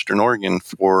in Western Oregon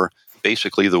for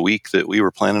basically the week that we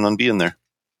were planning on being there.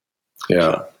 Yeah.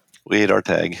 So we ate our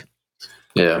tag.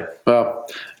 Yeah. Well,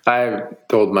 I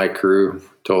told my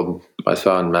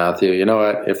son Matthew, you know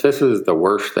what? If this is the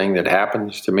worst thing that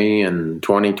happens to me in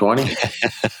 2020,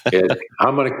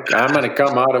 I'm gonna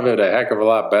come out of it a heck of a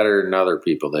lot better than other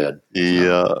people did.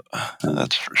 Yeah,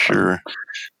 that's for sure.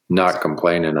 Not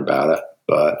complaining about it,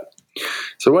 but.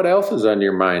 So what else is on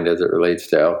your mind as it relates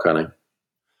to elk hunting?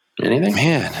 Anything?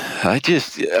 Man,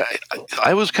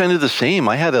 I was kind of the same.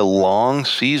 I had a long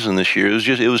season this year.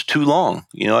 It was too long.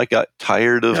 I got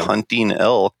tired of hunting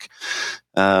elk.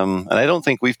 And I don't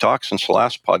think we've talked since the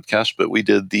last podcast, but we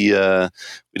did our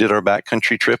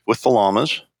backcountry trip with the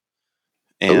llamas.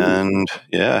 And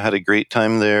I had a great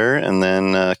time there, and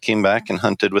then came back and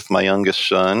hunted with my youngest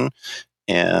son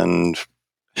and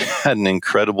had an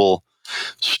incredible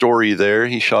story there.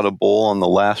 He shot a bull on the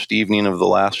last evening of the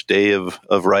last day of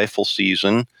rifle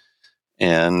season,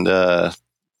 and the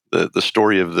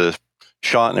story of the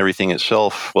shot and everything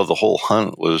itself, well, the whole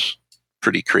hunt was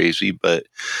pretty crazy, but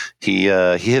he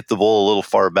hit the bull a little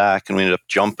far back and we ended up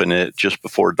jumping it just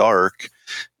before dark,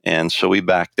 and so we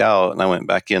backed out and I went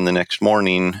back in the next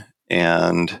morning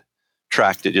and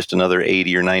tracked it just another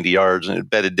 80 or 90 yards, and it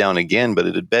bedded down again, but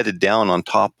it had bedded down on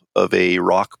top of a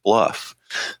rock bluff,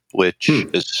 which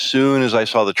as soon as I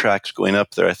saw the tracks going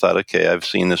up there, I thought, okay, I've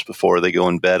seen this before. They go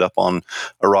and bed up on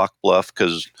a rock bluff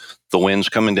because the wind's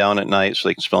coming down at night, so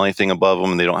they can smell anything above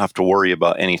them, and they don't have to worry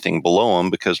about anything below them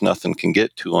because nothing can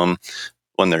get to them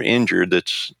when they're injured.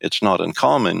 It's not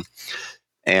uncommon.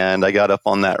 And I got up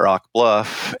on that rock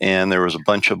bluff, and there was a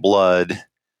bunch of blood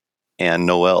and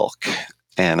no elk.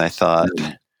 And I thought,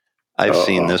 I've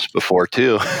seen this before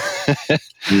too.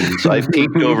 So I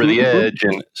peeked over the edge,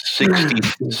 and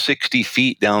 60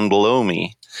 feet down below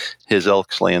me, his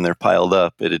elk's laying there piled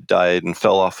up. It had died and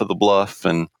fell off of the bluff.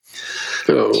 And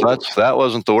so that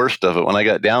wasn't the worst of it. When I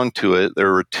got down to it,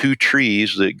 there were 2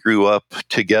 trees that grew up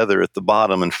together at the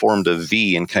bottom and formed a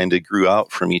V and kind of grew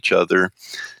out from each other.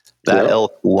 That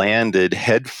elk landed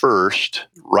head first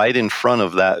right in front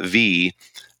of that V,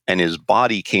 and his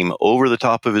body came over the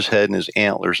top of his head and his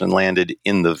antlers and landed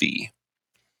in the V.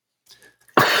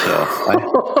 So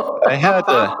I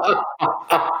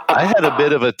had a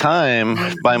bit of a time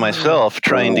by myself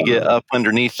trying to get up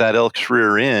underneath that elk's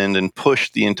rear end and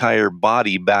push the entire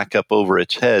body back up over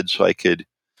its head so I could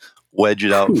wedge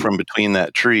it out from between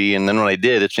that tree. And then when I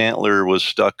did, its antler was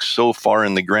stuck so far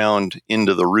in the ground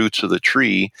into the roots of the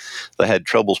tree that I had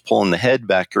troubles pulling the head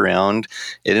back around.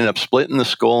 It ended up splitting the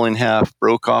skull in half,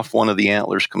 broke off one of the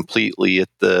antlers completely at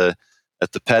the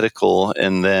pedicle,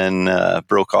 and then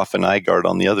broke off an eye guard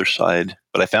on the other side.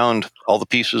 But I found all the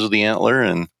pieces of the antler,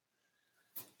 and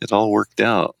it all worked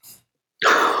out.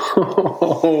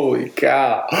 Holy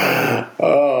cow.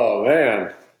 Oh,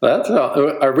 man.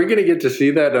 Are we going to get to see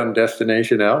that on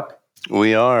Destination Elk?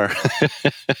 We are.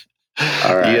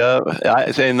 All right. Yeah.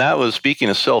 And that was, speaking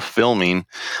of self-filming,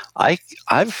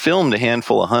 I've filmed a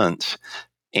handful of hunts,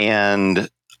 and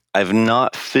I've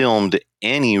not filmed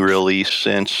any really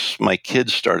since my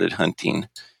kids started hunting.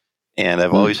 And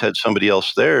I've always had somebody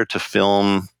else there to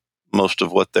film most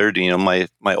of what they're doing.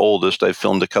 My oldest, I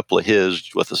filmed a couple of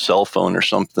his with a cell phone or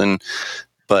something,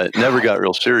 but never got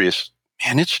real serious.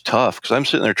 Man, it's tough because I'm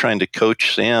sitting there trying to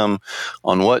coach Sam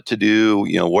on what to do,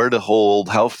 where to hold,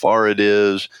 how far it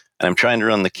is. And I'm trying to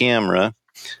run the camera.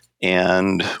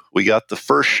 And we got the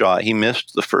first shot. He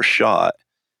missed the first shot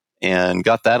and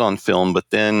got that on film. But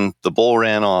then the bull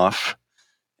ran off,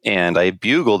 and I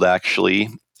bugled actually.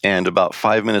 And about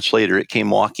 5 minutes later, it came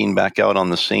walking back out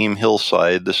on the same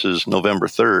hillside. This is November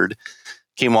 3rd.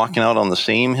 Came walking out on the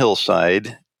same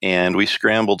hillside, and we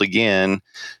scrambled again.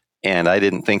 And I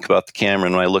didn't think about the camera.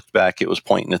 And when I looked back, it was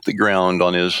pointing at the ground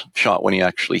on his shot when he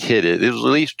actually hit it. It was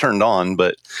at least turned on,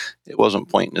 but it wasn't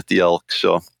pointing at the elk.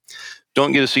 So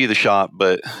don't get to see the shot,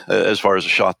 but as far as the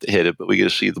shot that hit it, but we get to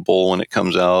see the bull when it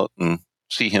comes out and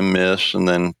see him miss, and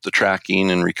then the tracking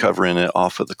and recovering it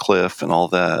off of the cliff and all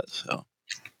that. So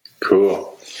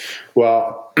cool.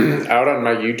 Well, out on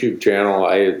my YouTube channel,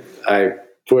 I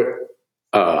put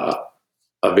a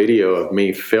video of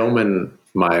me filming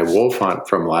my wolf hunt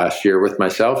from last year with my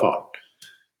cell phone.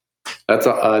 That's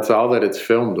all that it's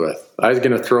filmed with. I was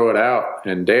going to throw it out,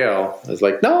 and Dale was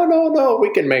like, no, we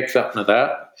can make something of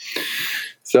that.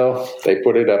 So they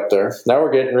put it up there. Now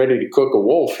we're getting ready to cook a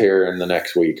wolf here in the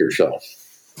next week or so.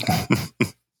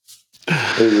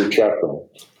 You're chuckling.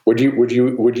 Would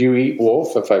you eat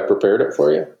wolf if I prepared it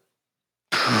for you?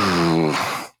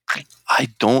 I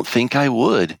don't think I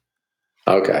would.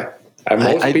 Okay. And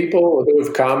most people who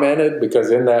have commented,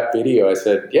 because in that video I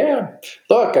said, yeah,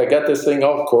 look, I got this thing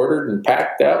all quartered and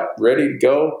packed up, ready to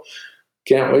go.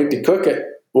 Can't wait to cook it.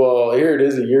 Well, here it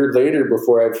is a year later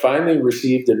before I finally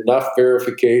received enough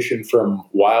verification from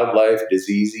wildlife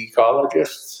disease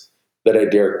ecologists that I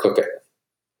dare cook it.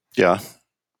 Yeah.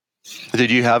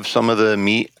 Did you have some of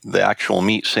the actual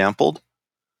meat sampled?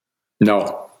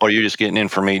 No. Or are you just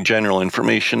getting general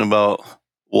information about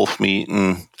wolf meat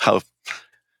and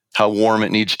how warm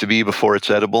it needs to be before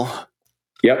it's edible?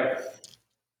 Yep.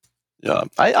 Yeah,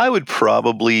 I would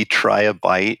probably try a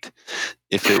bite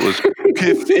if it was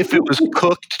if it was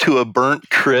cooked to a burnt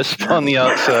crisp on the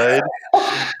outside.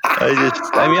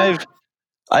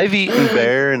 I've eaten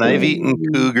bear and I've eaten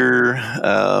cougar,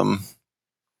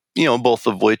 both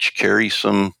of which carry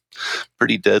some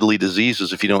pretty deadly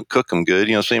diseases if you don't cook them good.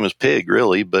 Same as pig,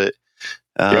 really. But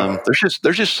there's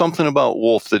just something about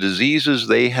wolf, the diseases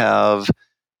they have,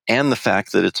 and the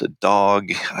fact that it's a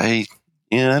dog. I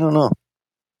don't know.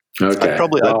 Okay. I'd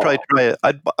probably try it.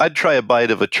 I'd try a bite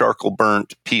of a charcoal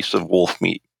burnt piece of wolf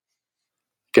meat.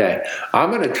 Okay, I'm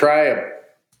going to try a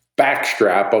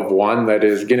backstrap of one that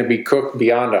is going to be cooked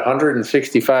beyond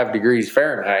 165 degrees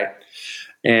Fahrenheit.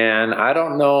 And I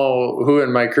don't know who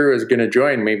in my crew is going to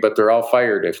join me, but they're all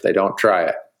fired if they don't try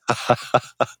it.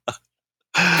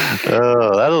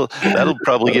 Oh, that'll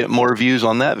probably get more views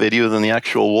on that video than the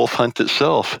actual wolf hunt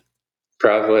itself.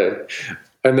 Probably.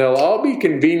 And they'll all be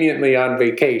conveniently on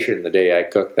vacation the day I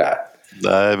cook that.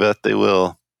 I bet they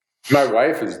will. My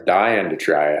wife is dying to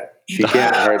try it. She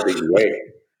can't hardly wait.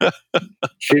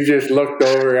 She just looked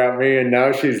over at me, and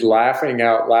now she's laughing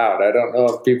out loud. I don't know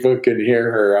if people can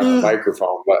hear her on the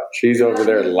microphone, but she's over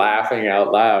there laughing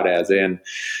out loud as in,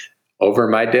 Over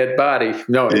my dead body.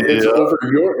 No, it's over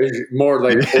your. It's more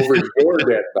like over your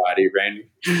dead body, Randy.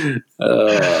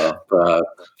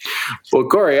 Well,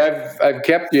 Corey, I've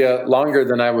kept you longer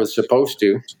than I was supposed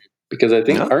to, because I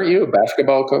think aren't you a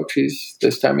basketball coach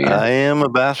this time of year? I am a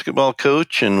basketball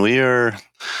coach, and we're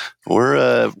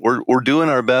doing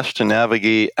our best to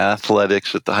navigate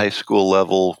athletics at the high school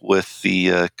level with the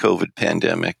COVID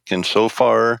pandemic, and so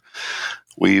far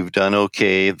we've done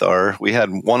okay. We had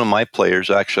one of my players,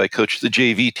 actually, I coached the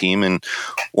JV team, and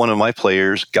one of my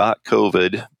players got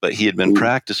COVID, but he had been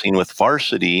practicing with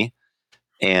varsity,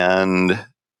 and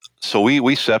so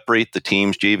we separate the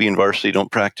teams. JV and varsity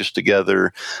don't practice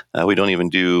together. We don't even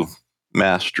do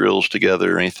mass drills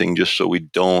together or anything, just so we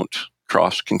don't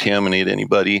cross-contaminate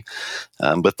anybody.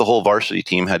 But the whole varsity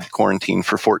team had to quarantine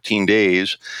for 14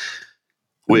 days,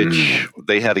 which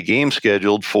they had a game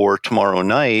scheduled for tomorrow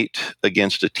night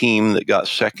against a team that got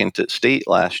second at state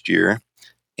last year,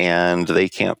 and they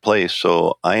can't play.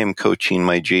 So I am coaching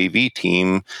my JV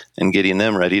team and getting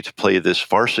them ready to play this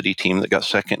varsity team that got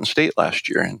second in state last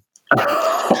year. And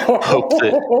hope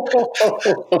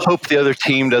the other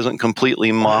team doesn't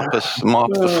completely mop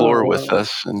the floor with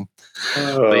us.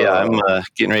 But yeah, I'm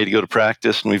getting ready to go to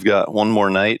practice, and we've got one more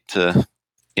night to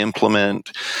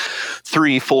implement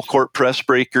 3 full court press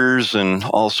breakers and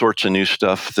all sorts of new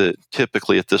stuff that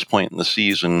typically at this point in the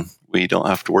season we don't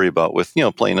have to worry about with,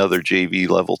 playing other JV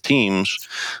level teams.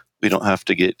 We don't have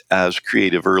to get as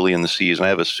creative early in the season. I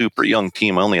have a super young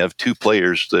team. I only have 2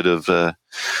 players that have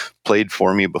played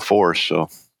for me before. So,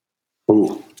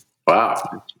 wow!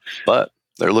 But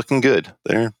they're looking good.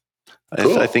 Cool.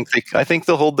 I think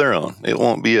they'll hold their own. It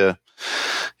won't be a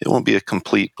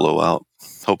complete blowout.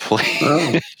 Hopefully.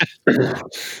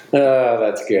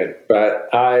 That's good. But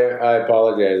I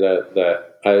apologize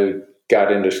that I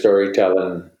got into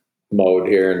storytelling mode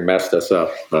here and messed us up.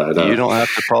 But, you don't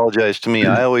have to apologize to me.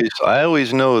 I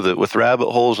always know that with rabbit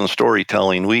holes and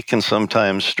storytelling, we can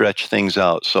sometimes stretch things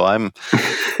out. So I've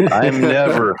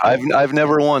never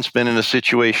once been in a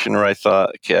situation where I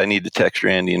thought, okay, I need to text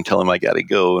Randy and tell him I got to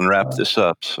go and wrap this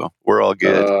up. So we're all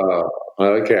good.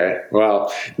 Okay.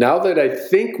 Well, now that I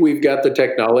think we've got the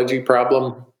technology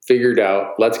problem figured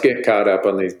out, let's get caught up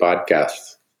on these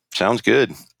podcasts. Sounds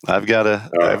good. I've got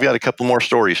a couple more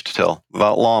stories to tell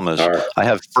about llamas. Right. I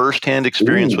have firsthand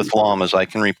experience with llamas I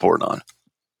can report on.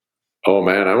 Oh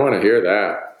man, I want to hear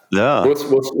that. Yeah.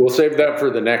 We'll save that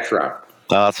for the next round.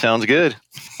 Sounds good.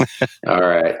 All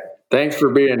right. Thanks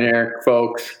for being here,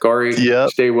 folks. Corey,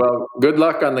 Stay well. Good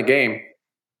luck on the game.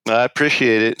 I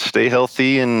appreciate it. Stay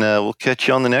healthy, and we'll catch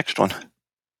you on the next one.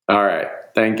 All right.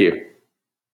 Thank you.